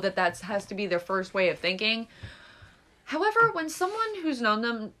 I know that has to be their first way of thinking. However, when someone who's known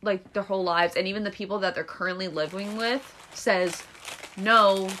them, their whole lives, and even the people that they're currently living with, says,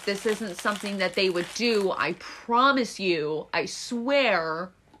 no, this isn't something that they would do, I promise you, I swear.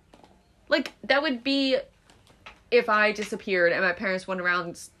 That would be if I disappeared and my parents went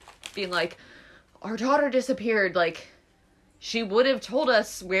around being our daughter disappeared, she would have told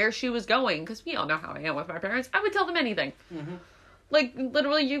us where she was going, because we all know how I am with my parents. I would tell them anything.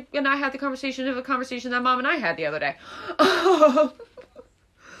 Literally, you and I had the conversation that Mom and I had the other day.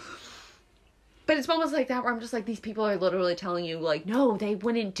 But it's moments like that where I'm just these people are literally telling you, no, they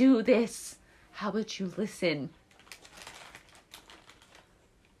wouldn't do this. How about you listen?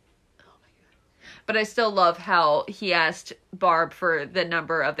 Oh my God. But I still love how he asked Barb for the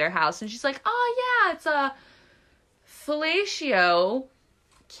number of their house, and she's like, oh yeah, it's a Fellatio,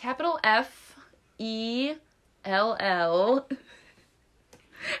 capital F-E-L-L.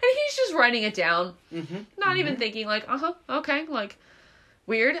 And he's just writing it down. Not even thinking okay,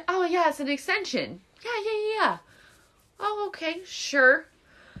 weird. Oh yeah, it's an extension. Yeah. Oh, okay, sure.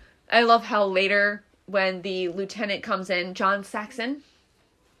 I love how later when the lieutenant comes in, John Saxon,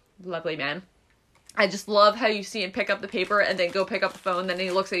 lovely man. I just love how you see him pick up the paper and then go pick up the phone. Then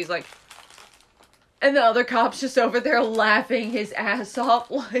he looks at it, he's like, and the other cop's just over there laughing his ass off,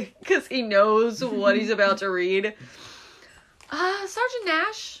 like, because he knows what he's about to read. Sergeant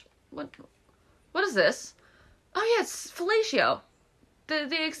Nash, what is this? Oh yeah, it's Fellatio.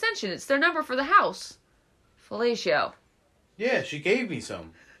 The extension, it's their number for the house. Fellatio. Yeah, she gave me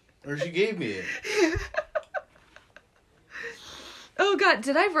some. Or she gave me it. Oh god,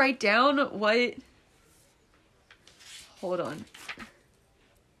 did I write down what... Hold on.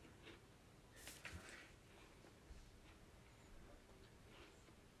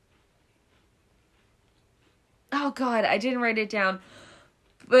 Oh god, I didn't write it down.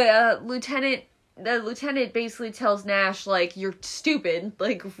 But the lieutenant basically tells Nash, like, you're stupid.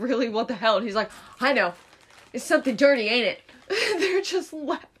 Like, really, what the hell? And he's like, I know. It's something dirty, ain't it? They're just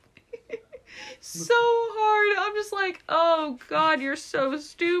laughing so hard. I'm just like, oh god, you're so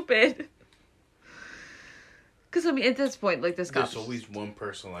stupid. Because, I mean, at this point, like, this guy... There's at least one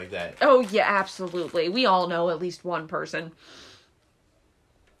person like that. Oh, yeah, absolutely. We all know at least one person.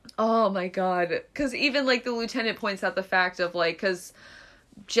 Oh, my God. Because even, like, the lieutenant points out the fact of, like, because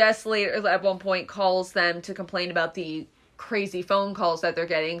Jess later, at one point, calls them to complain about the crazy phone calls that they're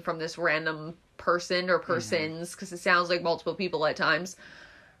getting from this random person or persons, because it sounds like multiple people at times.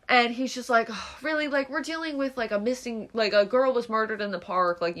 And he's just like, oh, really, like, we're dealing with, like, a missing, like, a girl was murdered in the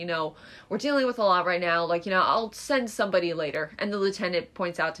park, like, you know, we're dealing with a lot right now, like, you know, I'll send somebody later. And the lieutenant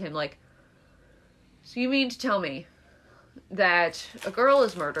points out to him, like, so you mean to tell me that a girl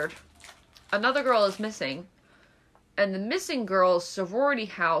is murdered, another girl is missing, and the missing girl's sorority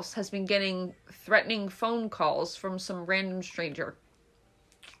house has been getting threatening phone calls from some random stranger?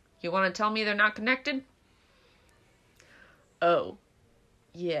 You want to tell me they're not connected? Oh.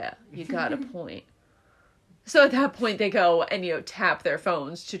 Yeah, you got a point. So at that point, they go and, you know, tap their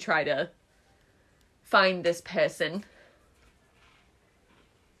phones to try to find this person.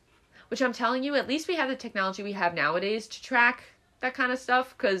 Which I'm telling you, at least we have the technology we have nowadays to track that kind of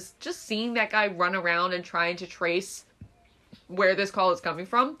stuff. Because just seeing that guy run around and trying to trace where this call is coming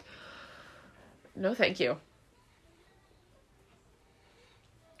from, no thank you.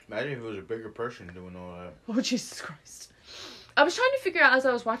 Imagine if it was a bigger person doing all that. Oh, Jesus Christ. I was trying to figure out as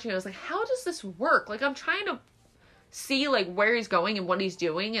I was watching, I was like, how does this work? Like, I'm trying to see, like, where he's going and what he's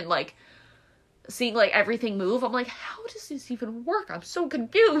doing and, like, seeing, like, everything move. I'm like, how does this even work? I'm so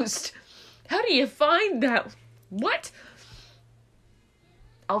confused. How do you find that? What?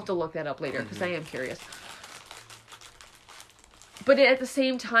 I'll have to look that up later because I am curious. But at the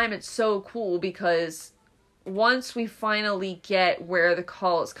same time, it's so cool because once we finally get where the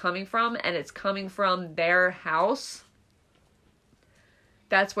call is coming from and it's coming from their house...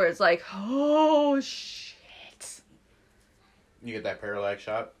 That's where it's like, oh, shit. You get that parallax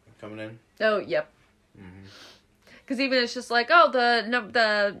shot coming in? Oh, yep. Because even it's just like, oh,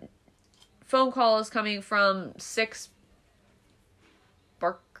 the phone call is coming from 6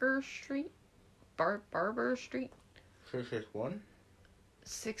 Barker Street? Barber Street? 661?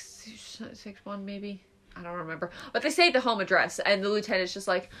 661 maybe? I don't remember. But they say the home address, and the lieutenant's just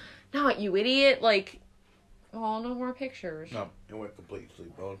like, no, you idiot, like... Oh, no more pictures. No, it went complete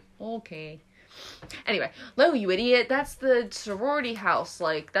sleep mode. Okay. Anyway, Lo, you idiot, that's the sorority house.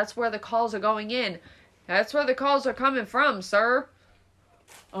 Like, that's where the calls are going in. That's where the calls are coming from, sir.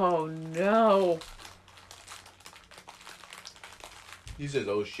 Oh, no. He says,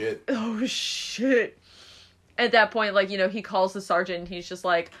 oh, shit. Oh, shit. At that point, like, you know, he calls the sergeant and he's just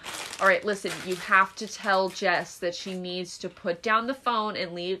like, all right, listen, you have to tell Jess that she needs to put down the phone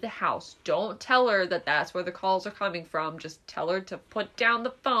and leave the house. Don't tell her that that's where the calls are coming from. Just tell her to put down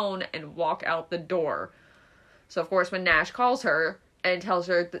the phone and walk out the door. So, of course, when Nash calls her and tells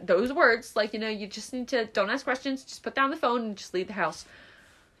her those words, like, you know, you just need to, don't ask questions, just put down the phone and just leave the house.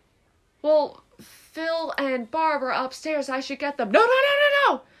 Well, Phil and Barb are upstairs. I should get them. No.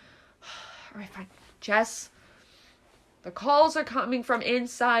 All right, fine. Jess... The calls are coming from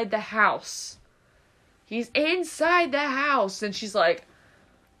inside the house. He's inside the house. And she's like,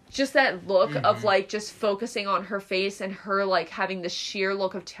 just that look of like just focusing on her face and her like having the sheer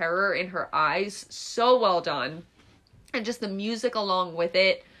look of terror in her eyes. So well done. And just the music along with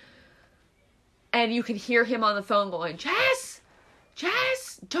it. And you can hear him on the phone going, Jess,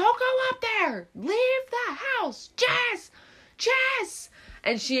 don't go up there. Leave the house. Jess.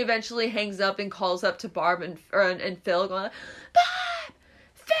 And she eventually hangs up and calls up to Barb and Phil going, Bob!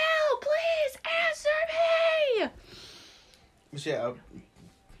 Phil, please answer me! Yeah, I'll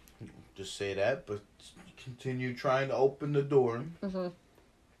just say that, but continue trying to open the door. And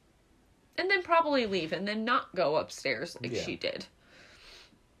And then probably leave and then not go upstairs like she did.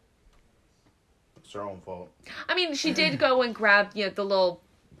 It's her own fault. I mean, she did go and grab,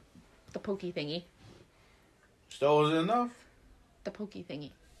 the pokey thingy. Still wasn't enough? The pokey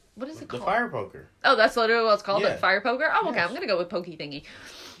thingy. What is it called? The fire poker. Oh, that's literally what it's called? Yeah. The fire poker? Oh, okay, Yes. I'm gonna go with pokey thingy.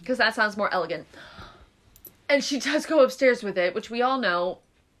 Because that sounds more elegant. And she does go upstairs with it, which we all know.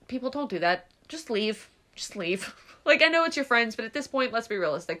 People don't do that. Just leave. Just leave. Like, I know it's your friends, but at this point, let's be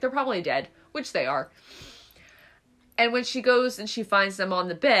realistic. They're probably dead, which they are. And when she goes and she finds them on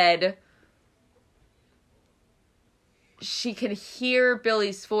the bed, she can hear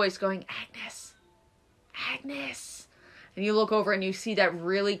Billy's voice going, Agnes, Agnes. And you look over and you see that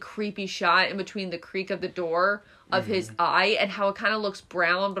really creepy shot in between the creak of the door of his eye and how it kind of looks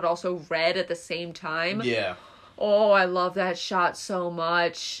brown but also red at the same time. Yeah. Oh, I love that shot so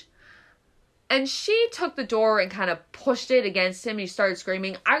much. And she took the door and kind of pushed it against him. And he started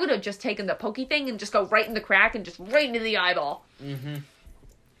screaming. I would have just taken the pokey thing and just go right in the crack and just right into the eyeball. Mm-hmm.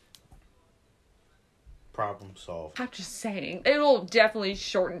 Problem solved. I'm just saying. It'll definitely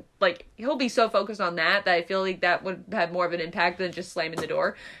shorten. Like, he'll be so focused on that I feel like that would have more of an impact than just slamming the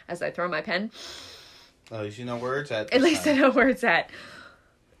door as I throw my pen. At least you know where it's at. At least I know where it's at.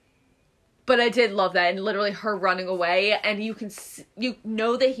 But I did love that, and literally her running away, and you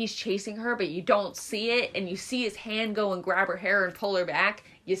know that he's chasing her, but you don't see it, and you see his hand go and grab her hair and pull her back.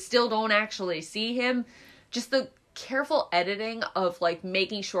 You still don't actually see him. Just the careful editing of, like,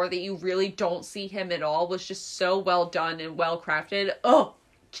 making sure that you really don't see him at all was just so well done and well crafted. Oh,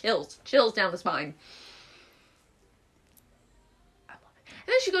 chills down the spine. I love it. And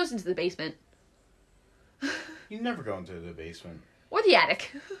then she goes into the basement. You never go into the basement. Or the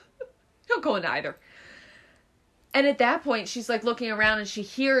attic. Don't go into either. And at that point, she's like looking around and she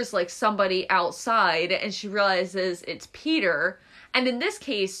hears like somebody outside and she realizes it's Peter. And in this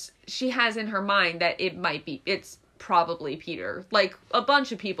case, she has in her mind that it's probably Peter. Like a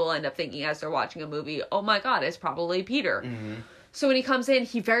bunch of people end up thinking as they're watching a movie, oh my God, it's probably Peter. Mm-hmm. So when he comes in,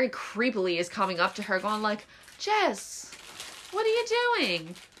 he very creepily is coming up to her going like, Jess, what are you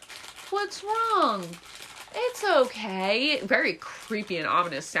doing? What's wrong? It's okay. Very creepy and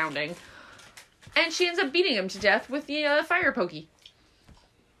ominous sounding. And she ends up beating him to death with the fire pokey.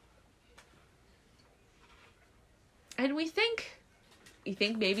 And we think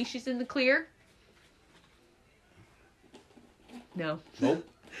maybe she's in the clear? No. Nope.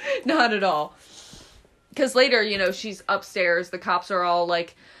 Not at all. Because later, she's upstairs. The cops are all,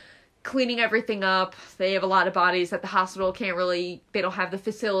 like, cleaning everything up. They have a lot of bodies that the hospital they don't have the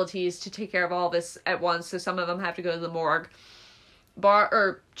facilities to take care of all this at once, so some of them have to go to the morgue.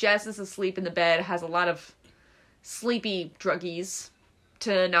 Jess is asleep in the bed, has a lot of sleepy druggies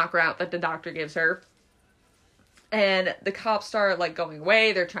to knock her out that the doctor gives her. And the cops start, like, going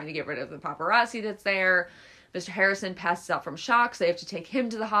away. They're trying to get rid of the paparazzi that's there. Mr. Harrison passes out from shock, so they have to take him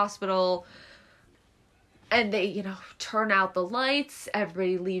to the hospital. And they, turn out the lights.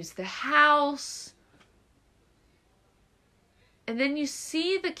 Everybody leaves the house. And then you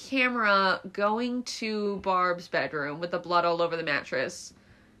see the camera going to Barb's bedroom with the blood all over the mattress.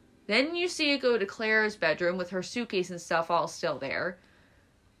 Then you see it go to Claire's bedroom with her suitcase and stuff all still there.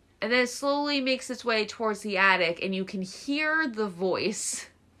 And then it slowly makes its way towards the attic, and you can hear the voice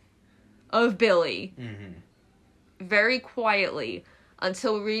of Billy. Mm-hmm. Very quietly.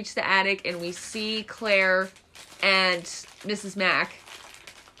 Until we reach the attic and we see Claire and Mrs. Mack.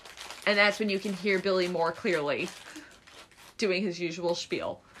 And that's when you can hear Billy more clearly doing his usual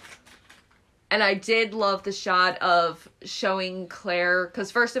spiel. And I did love the shot of showing Claire, because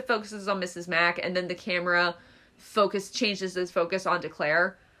first it focuses on Mrs. Mack and then the camera changes its focus onto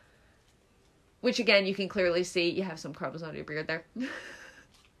Claire. Which again, you can clearly see. You have some crumbs on your beard there.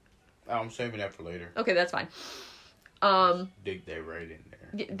 I'm saving that for later. Okay, that's fine. Dig that right in there.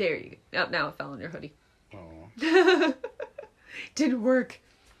 Yeah, there you go. Oh, now it fell on your hoodie. Oh. Didn't work.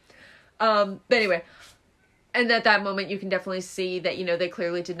 But anyway. And at that moment, you can definitely see that, they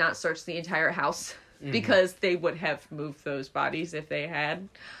clearly did not search the entire house. Mm-hmm. Because they would have moved those bodies if they had.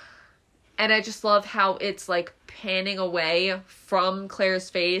 And I just love how it's, like, panning away from Claire's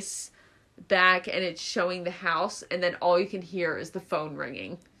face back, and it's showing the house, and then all you can hear is the phone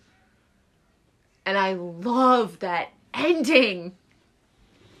ringing. And I love that ending.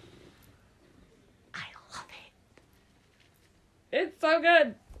 I love it. It's so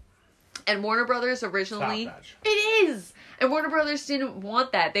good. And Warner Brothers originally... It is! And Warner Brothers didn't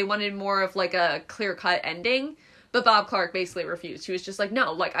want that. They wanted more of, like, a clear-cut ending. But Bob Clark basically refused. He was just like,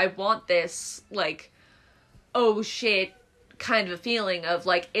 no, like, I want this, like, oh shit kind of a feeling of,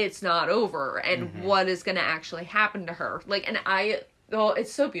 like, it's not over. And what is going to actually happen to her. Like, and I Oh,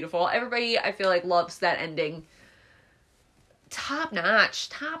 it's so beautiful. Everybody, I feel like, loves that ending. Top notch.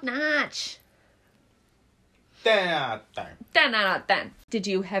 Top notch. 10 out of 10. 10 out of 10. Did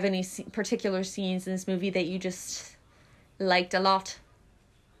you have any particular scenes in this movie that you just liked a lot?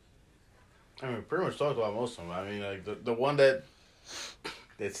 I mean, pretty much talked about most of them. I mean, like, the one that's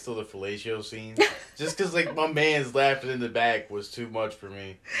still the fellatio scene. Just because, like, my man's laughing in the back was too much for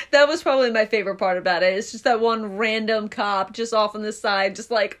me. That was probably my favorite part about it. It's just that one random cop just off on the side,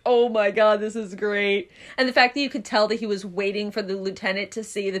 just like, oh my god, this is great. And the fact that you could tell that he was waiting for the lieutenant to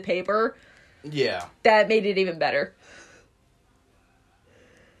see the paper. Yeah. That made it even better.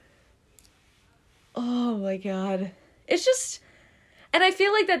 Oh my god. It's just... And I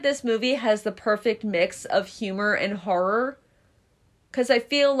feel like that this movie has the perfect mix of humor and horror. Because I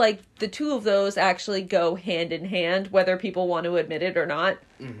feel like the two of those actually go hand in hand, whether people want to admit it or not.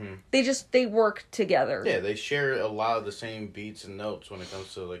 Mm-hmm. They work together. Yeah, they share a lot of the same beats and notes when it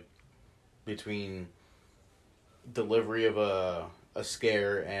comes to, like, between delivery of a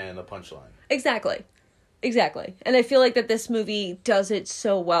scare and a punchline. Exactly. And I feel like that this movie does it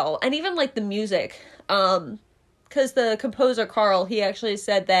so well. And even, like, the music. Because the composer, Carl, he actually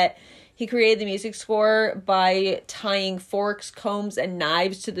said that he created the music score by tying forks, combs, and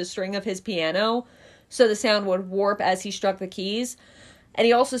knives to the string of his piano, so the sound would warp as he struck the keys. And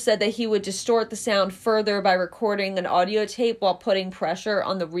he also said that he would distort the sound further by recording an audio tape while putting pressure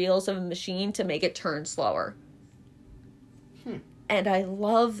on the reels of a machine to make it turn slower. And I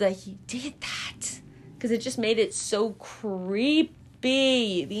love that he did that, because it just made it so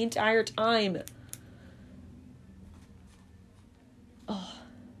creepy the entire time. Oh.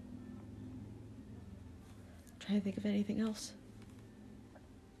 I'm trying to think of anything else.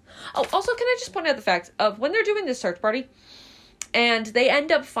 Oh, also, can I just point out the fact of when they're doing this search party, and they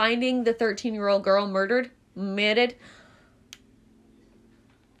end up finding the 13-year-old girl murdered, and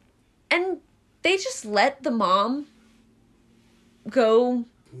they just let the mom go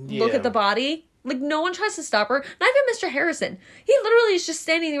look at the body. Like, no one tries to stop her. Not even Mr. Harrison. He literally is just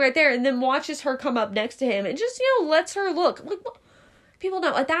standing right there and then watches her come up next to him and just, lets her look. Like, people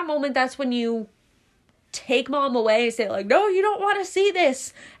know, at that moment, that's when you take mom away and say, like, no, you don't want to see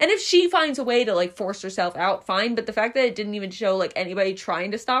this. And if she finds a way to, like, force herself out, fine. But the fact that it didn't even show, like, anybody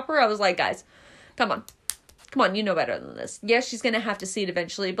trying to stop her, I was like, guys, come on, you know better than this. Yes, she's going to have to see it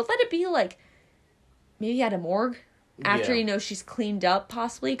eventually, but let it be, like, maybe at a morgue. After, she's cleaned up,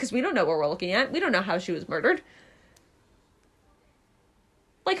 possibly. Because we don't know what we're looking at. We don't know how she was murdered.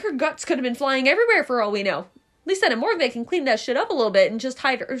 Like, her guts could have been flying everywhere for all we know. At least at a morgue, they can clean that shit up a little bit and just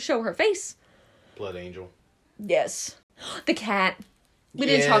hide her, show her face. Blood angel. Yes. The cat. We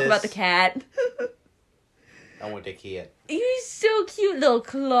didn't talk about the cat. I want the cat. He's so cute, little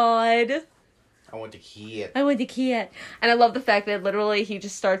Claude. I want the cat. I want the cat. And I love the fact that literally he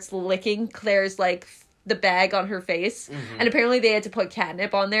just starts licking Claire's, like, the bag on her face. Mm-hmm. And apparently they had to put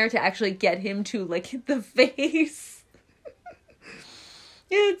catnip on there to actually get him to lick the face.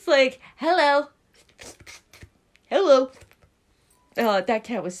 It's like, hello. Oh, that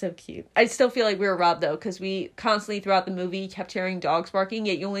cat was so cute. I still feel like we were robbed, though, because we constantly throughout the movie kept hearing dogs barking,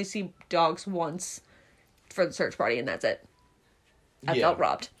 yet you only see dogs once for the search party, and that's it. I felt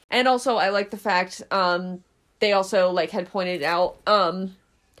robbed. And also, I like the fact, they also, like, had pointed out,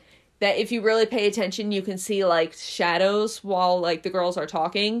 that if you really pay attention, you can see, like, shadows while, like, the girls are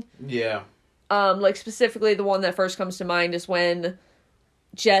talking. Yeah. Like, specifically, the one that first comes to mind is when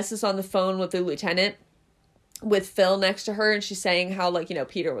Jess is on the phone with the lieutenant with Phil next to her, and she's saying how, like,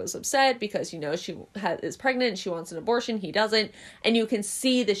 Peter was upset because, she is pregnant and she wants an abortion. He doesn't. And you can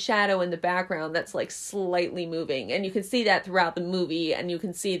see the shadow in the background that's, like, slightly moving. And you can see that throughout the movie, and you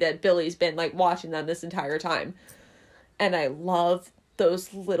can see that Billy's been, like, watching them this entire time. And I love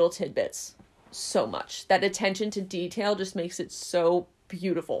those little tidbits so much. That attention to detail just makes it so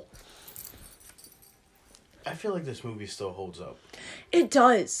beautiful. I feel like this movie still holds up. It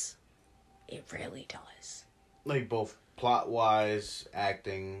does. It really does. Like, both plot-wise,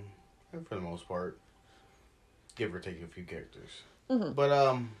 acting, and for the most part, give or take a few characters. Mm-hmm.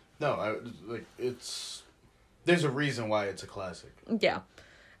 But, no, it's... There's a reason why it's a classic. Yeah.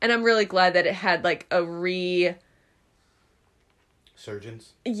 And I'm really glad that it had, like, a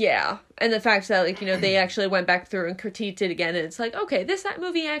Surgeons? Yeah. And the fact that, like, they actually went back through and critiqued it again, and it's like, okay, that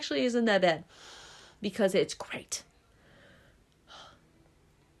movie actually isn't that bad. Because it's great.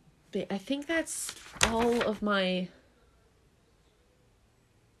 But I think that's all of my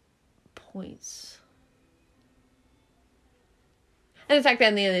points. And the fact that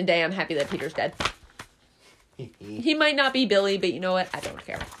at the end of the day, I'm happy that Peter's dead. He might not be Billy, but you know what? I don't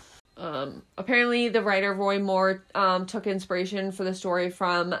care. Apparently, the writer Roy Moore took inspiration for the story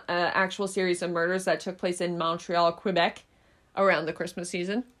from an actual series of murders that took place in Montreal, Quebec, around the Christmas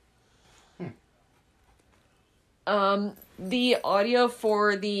season. The audio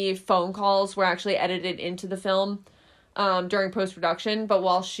for the phone calls were actually edited into the film during post-production, but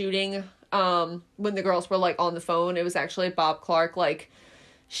while shooting, when the girls were, like, on the phone, it was actually Bob Clark, like,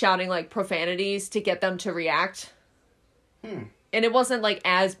 shouting, like, profanities to get them to react. And it wasn't, like,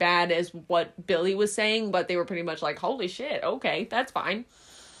 as bad as what Billy was saying, but they were pretty much like, holy shit, okay, that's fine.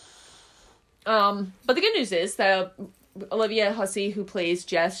 But the good news is that Olivia Hussey, who plays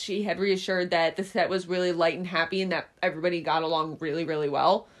Jess, she had reassured that the set was really light and happy and that everybody got along really, really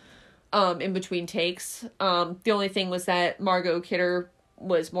well in between takes. The only thing was that Margot Kidder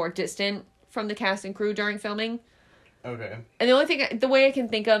was more distant from the cast and crew during filming. Okay. And the way I can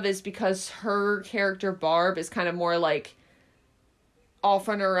think of is because her character, Barb, is kind of more, like, off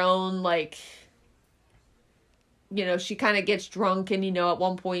on her own, like, you know, she kind of gets drunk and, you know, at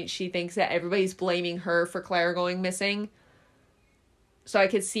one point she thinks that everybody's blaming her for Claire going missing. So I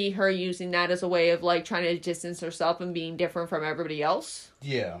could see her using that as a way of, like, trying to distance herself and being different from everybody else.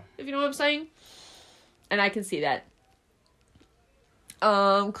 Yeah. If you know what I'm saying. And I can see that.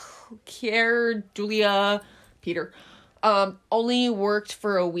 Claire, Julia, Peter, only worked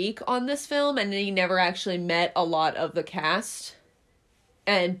for a week on this film, and he never actually met a lot of the cast.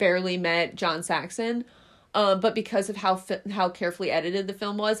 And barely met John Saxon. But because of how carefully edited the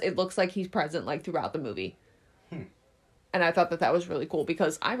film was, it looks like he's present, like, throughout the movie. And I thought that was really cool,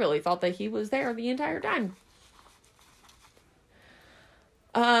 because I really thought that he was there the entire time.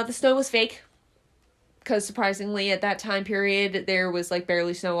 The snow was fake. Because surprisingly, at that time period, there was, like,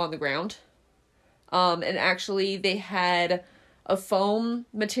 barely snow on the ground. And actually, they had a foam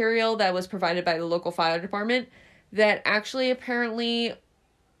material that was provided by the local fire department that actually apparently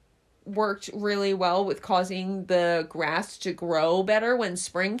worked really well with causing the grass to grow better when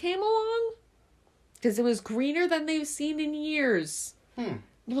spring came along. Because it was greener than they've seen in years. I'm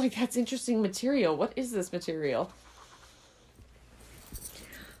like, that's interesting material. What is this material?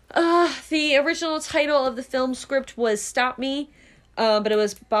 The original title of the film script was Stop Me. But it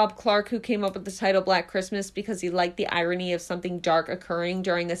was Bob Clark who came up with the title Black Christmas because he liked the irony of something dark occurring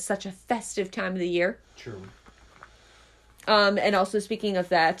during such a festive time of the year. True. And also speaking of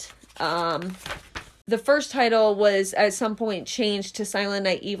that, the first title was at some point changed to Silent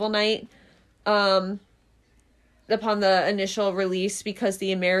Night, Evil Night, upon the initial release because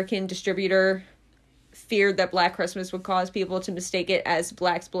the American distributor feared that Black Christmas would cause people to mistake it as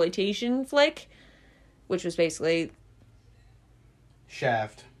blaxploitation flick, which was basically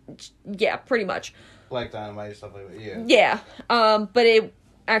Shaft. Yeah, pretty much. Black Dynamite, stuff like that, yeah. Yeah, but it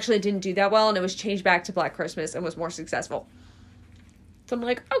actually didn't do that well, and it was changed back to Black Christmas and was more successful. So I'm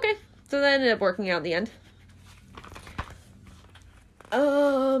like, okay. So that ended up working out in the end.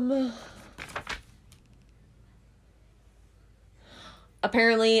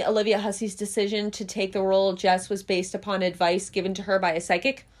 Apparently, Olivia Hussey's decision to take the role of Jess was based upon advice given to her by a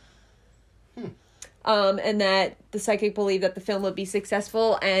psychic. And that the psychic believed that the film would be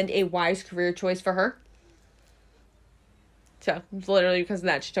successful and a wise career choice for her. So, it's literally because of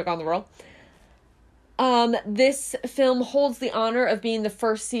that she took on the role. This film holds the honor of being the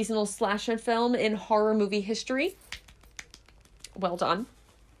first seasonal slasher film in horror movie history. Well done.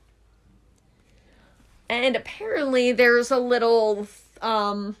 And apparently there's a little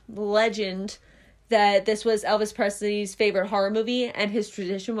legend that this was Elvis Presley's favorite horror movie, and his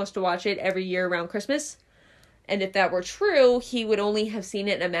tradition was to watch it every year around Christmas. And if that were true, he would only have seen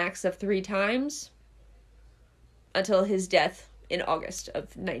it a max of 3 times until his death in August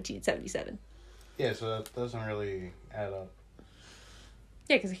of 1977. Yeah, so that doesn't really add up.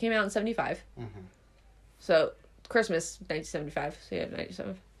 Yeah, because it came out in 75. So, Christmas, 1975. So, yeah,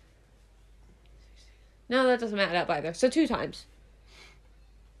 97. No, that doesn't add up either. So, 2 times.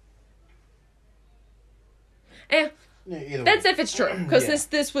 That's if it's true. Because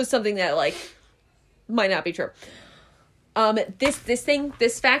this was something that, like, might not be true.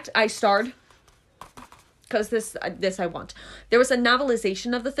 This fact, I starred. Because this I want. There was a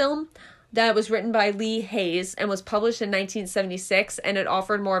novelization of the film that was written by Lee Hayes and was published in 1976, and it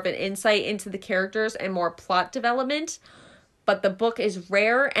offered more of an insight into the characters and more plot development. But the book is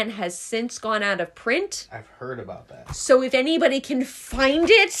rare and has since gone out of print. I've heard about that. So if anybody can find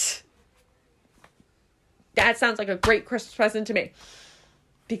it, that sounds like a great Christmas present to me.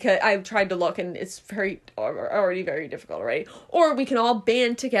 Because I've tried to look and it's already very difficult already. Or we can all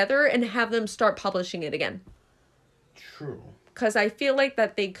band together and have them start publishing it again. True. Because I feel like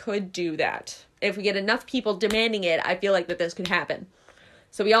that they could do that. If we get enough people demanding it, I feel like that this could happen.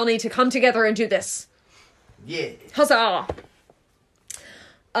 So we all need to come together and do this. Yeah. Huzzah!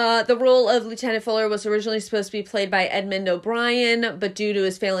 The role of Lieutenant Fuller was originally supposed to be played by Edmund O'Brien, but due to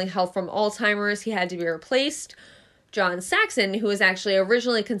his failing health from Alzheimer's, he had to be replaced. John Saxon, who was actually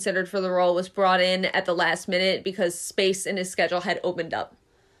originally considered for the role, was brought in at the last minute because space in his schedule had opened up.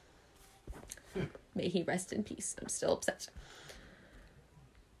 May he rest in peace. I'm still upset.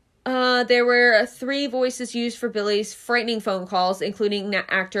 There were 3 voices used for Billy's frightening phone calls, including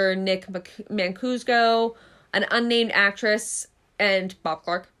actor Nick Mancuso, an unnamed actress, and Bob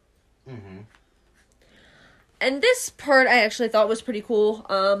Clark. Mm-hmm. And this part I actually thought was pretty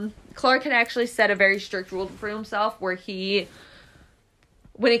cool. Clark had actually set a very strict rule for himself where he,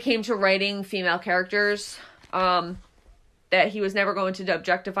 when it came to writing female characters, that he was never going to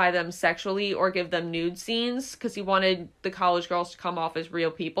objectify them sexually or give them nude scenes because he wanted the college girls to come off as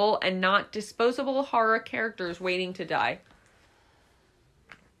real people and not disposable horror characters waiting to die.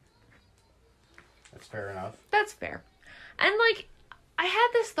 That's fair enough. That's fair. And, like, I had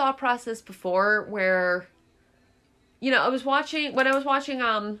this thought process before where, you know, when I was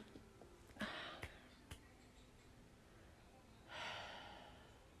watching,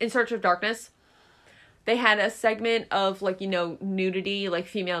 In Search of Darkness, they had a segment of, like, you know, nudity, like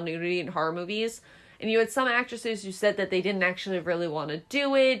female nudity in horror movies. And you had some actresses who said that they didn't actually really want to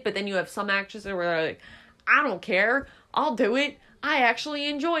do it, but then you have some actresses who were like, I don't care, I'll do it. I actually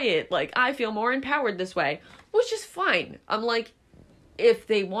enjoy it. Like, I feel more empowered this way. Which is fine. I'm like, if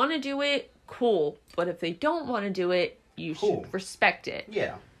they want to do it, cool. But if they don't want to do it, you should respect it.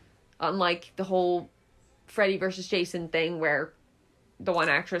 Yeah. Unlike the whole Freddy versus Jason thing where the one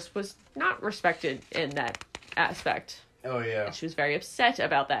actress was not respected in that aspect. Oh, yeah. And she was very upset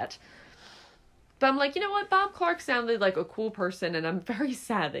about that. But I'm like, you know what? Bob Clark sounded like a cool person, and I'm very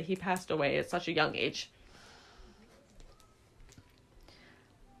sad that he passed away at such a young age.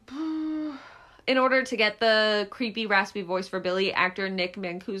 In order to get the creepy, raspy voice for Billy, actor Nick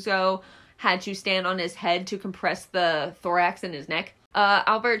Mancuso had to stand on his head to compress the thorax in his neck.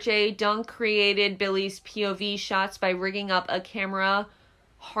 Albert J. Dunk created Billy's POV shots by rigging up a camera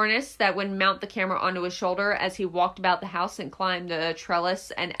harness that would mount the camera onto his shoulder as he walked about the house and climbed the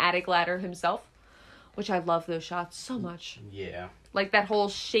trellis and attic ladder himself. Which I love those shots so much. Yeah. Like that whole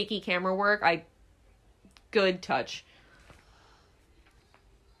shaky camera work, good touch.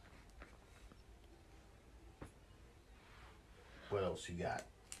 What else you got?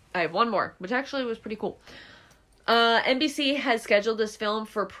 I have one more, which actually was pretty cool. NBC has scheduled this film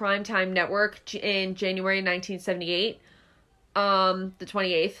for Primetime Network in January 1978, the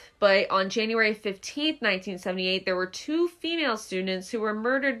 28th. But on January 15th, 1978, there were 2 female students who were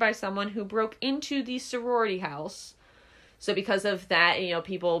murdered by someone who broke into the sorority house. So because of that, you know,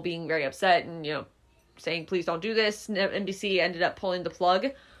 people being very upset and, you know, saying, please don't do this, NBC ended up pulling the plug.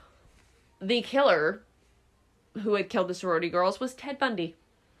 The killer who had killed the sorority girls was Ted Bundy.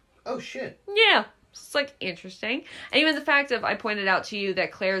 Oh, shit. Yeah. It's, like, interesting. And even the fact of, I pointed out to you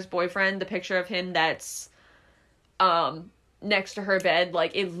that Claire's boyfriend, the picture of him that's, next to her bed,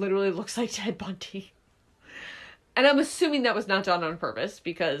 like, it literally looks like Ted Bundy. And I'm assuming that was not done on purpose,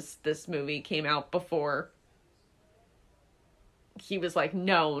 because this movie came out before he was, like,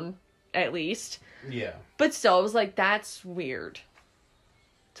 known, at least. Yeah. But still, it was like, that's weird.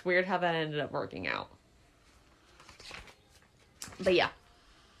 It's weird how that ended up working out. But yeah.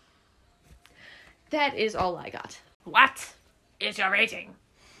 That is all I got. What is your rating?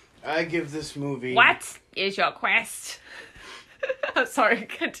 I give this movie... What is your quest? I'm sorry,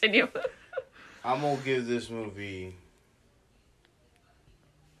 continue. I'm gonna give this movie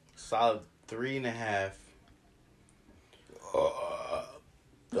solid 3.5.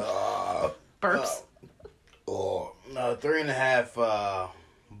 Burps. 3.5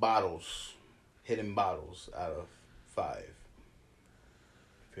 bottles, hidden bottles out of 5. I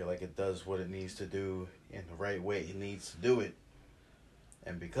feel like it does what it needs to do in the right way it needs to do it.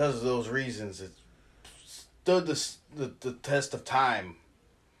 And because of those reasons, it stood the test of time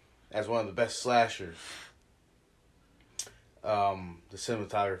as one of the best slashers. The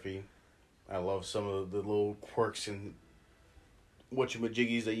cinematography. I love some of the little quirks and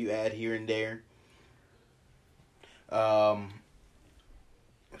whatchamajiggies that you add here and there. I'm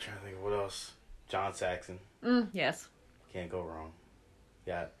trying to think of what else. John Saxon. Yes. Can't go wrong.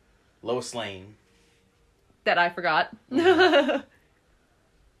 Got Lois Lane. That I forgot. Ooh,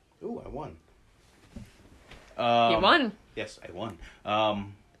 I won. You won. Yes, I won.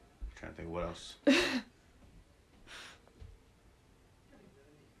 Trying to think of what else.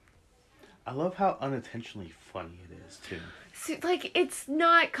 I love how unintentionally funny it is, too. See, like, it's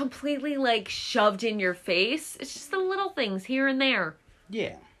not completely, like, shoved in your face. It's just the little things here and there.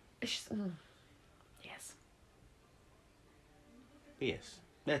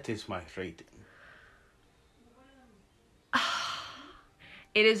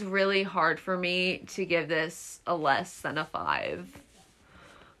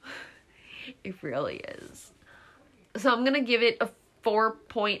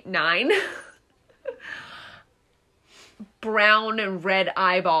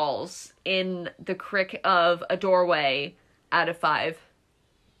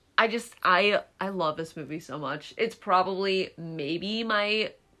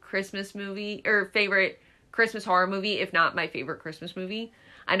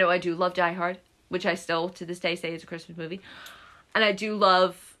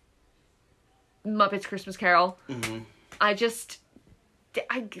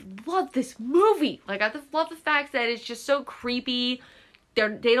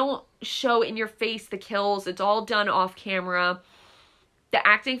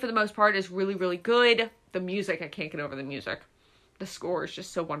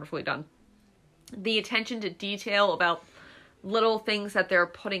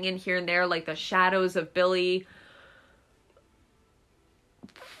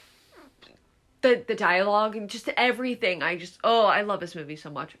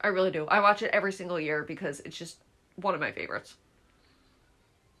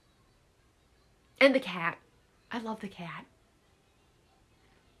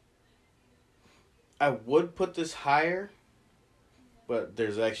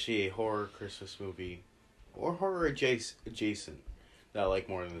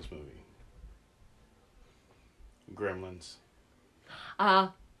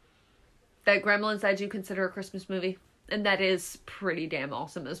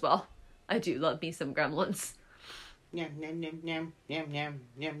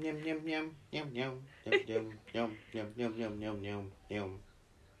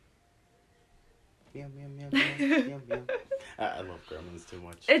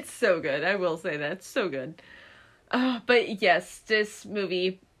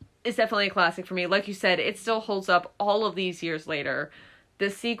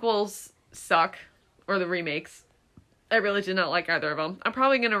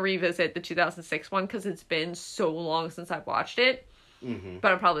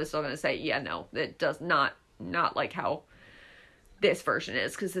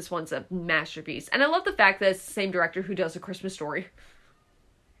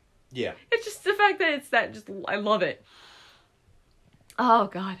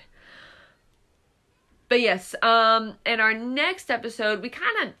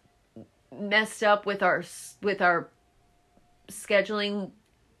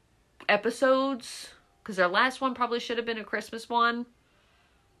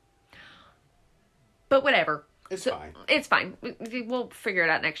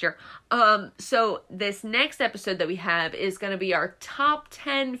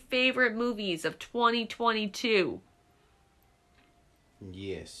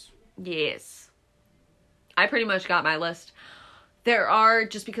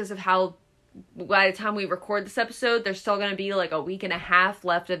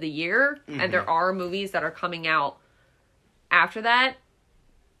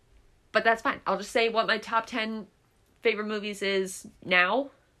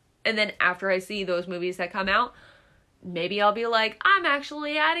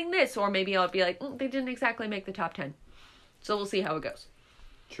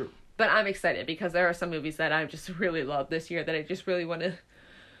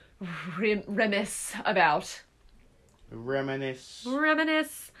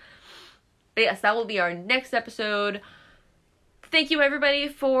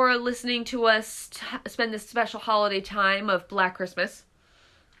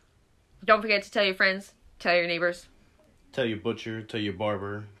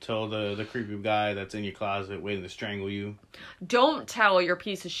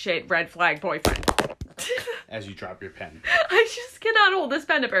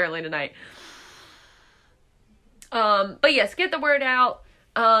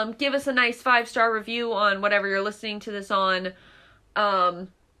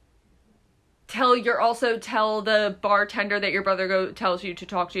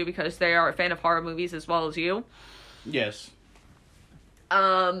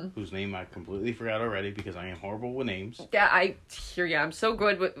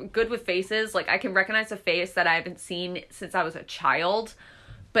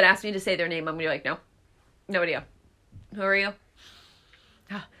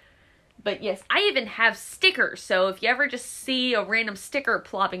 But yes, I even have stickers, so if you ever just see a random sticker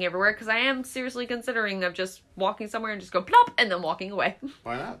plopping everywhere, because I am seriously considering of just walking somewhere and just go plop and then walking away.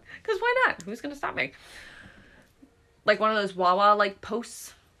 Why not? Because why not? Who's going to stop me? Like one of those Wawa, like,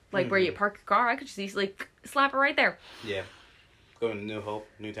 posts, like, where you park your car, I could just easily slap it right there. Yeah. Going to New Hope,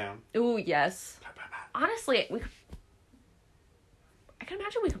 Newtown. Ooh, yes. Honestly, I can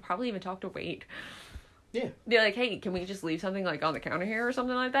imagine we could probably even talk to Wade. Yeah. Be like, hey, can we just leave something, like, on the counter here or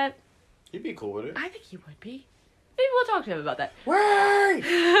something like that? He'd be cool with it. I think he would be. Maybe we'll talk to him about that. Wait!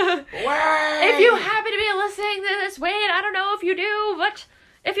 Wait! If you happen to be listening to this, Wade, I don't know if you do, but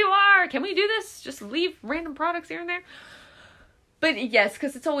if you are, can we do this? Just leave random products here and there? But yes,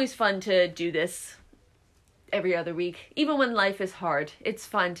 because it's always fun to do this every other week. Even when life is hard, it's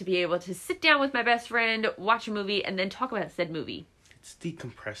fun to be able to sit down with my best friend, watch a movie, and then talk about said movie. It's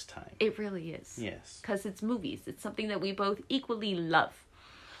decompress time. It really is. Yes. Because it's movies. It's something that we both equally love.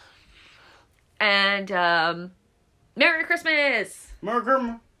 And, Merry Christmas! Merry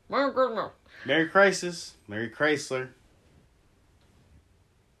Christmas! Merry Christmas! Merry Crisis! Merry Chrysler!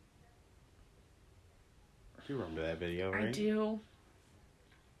 You remember that video, right? I do.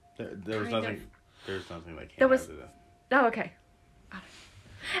 There was nothing. There's nothing that came There was- out of that. Oh, okay.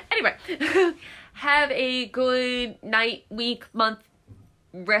 Anyway, have a good night, week, month,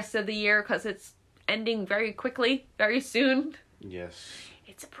 rest of the year, because it's ending very quickly, very soon. Yes.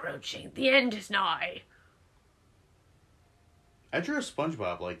 It's approaching. The end is nigh. I drew a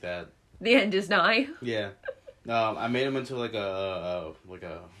SpongeBob like that. The end is nigh. Yeah. I made him into like a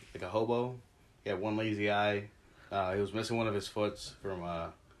hobo. He had one lazy eye. He was missing one of his foots from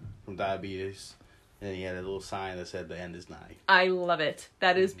diabetes. And he had a little sign that said, "The end is nigh." I love it.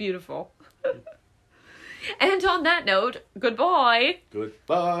 That is beautiful. And on that note, goodbye.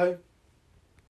 Goodbye.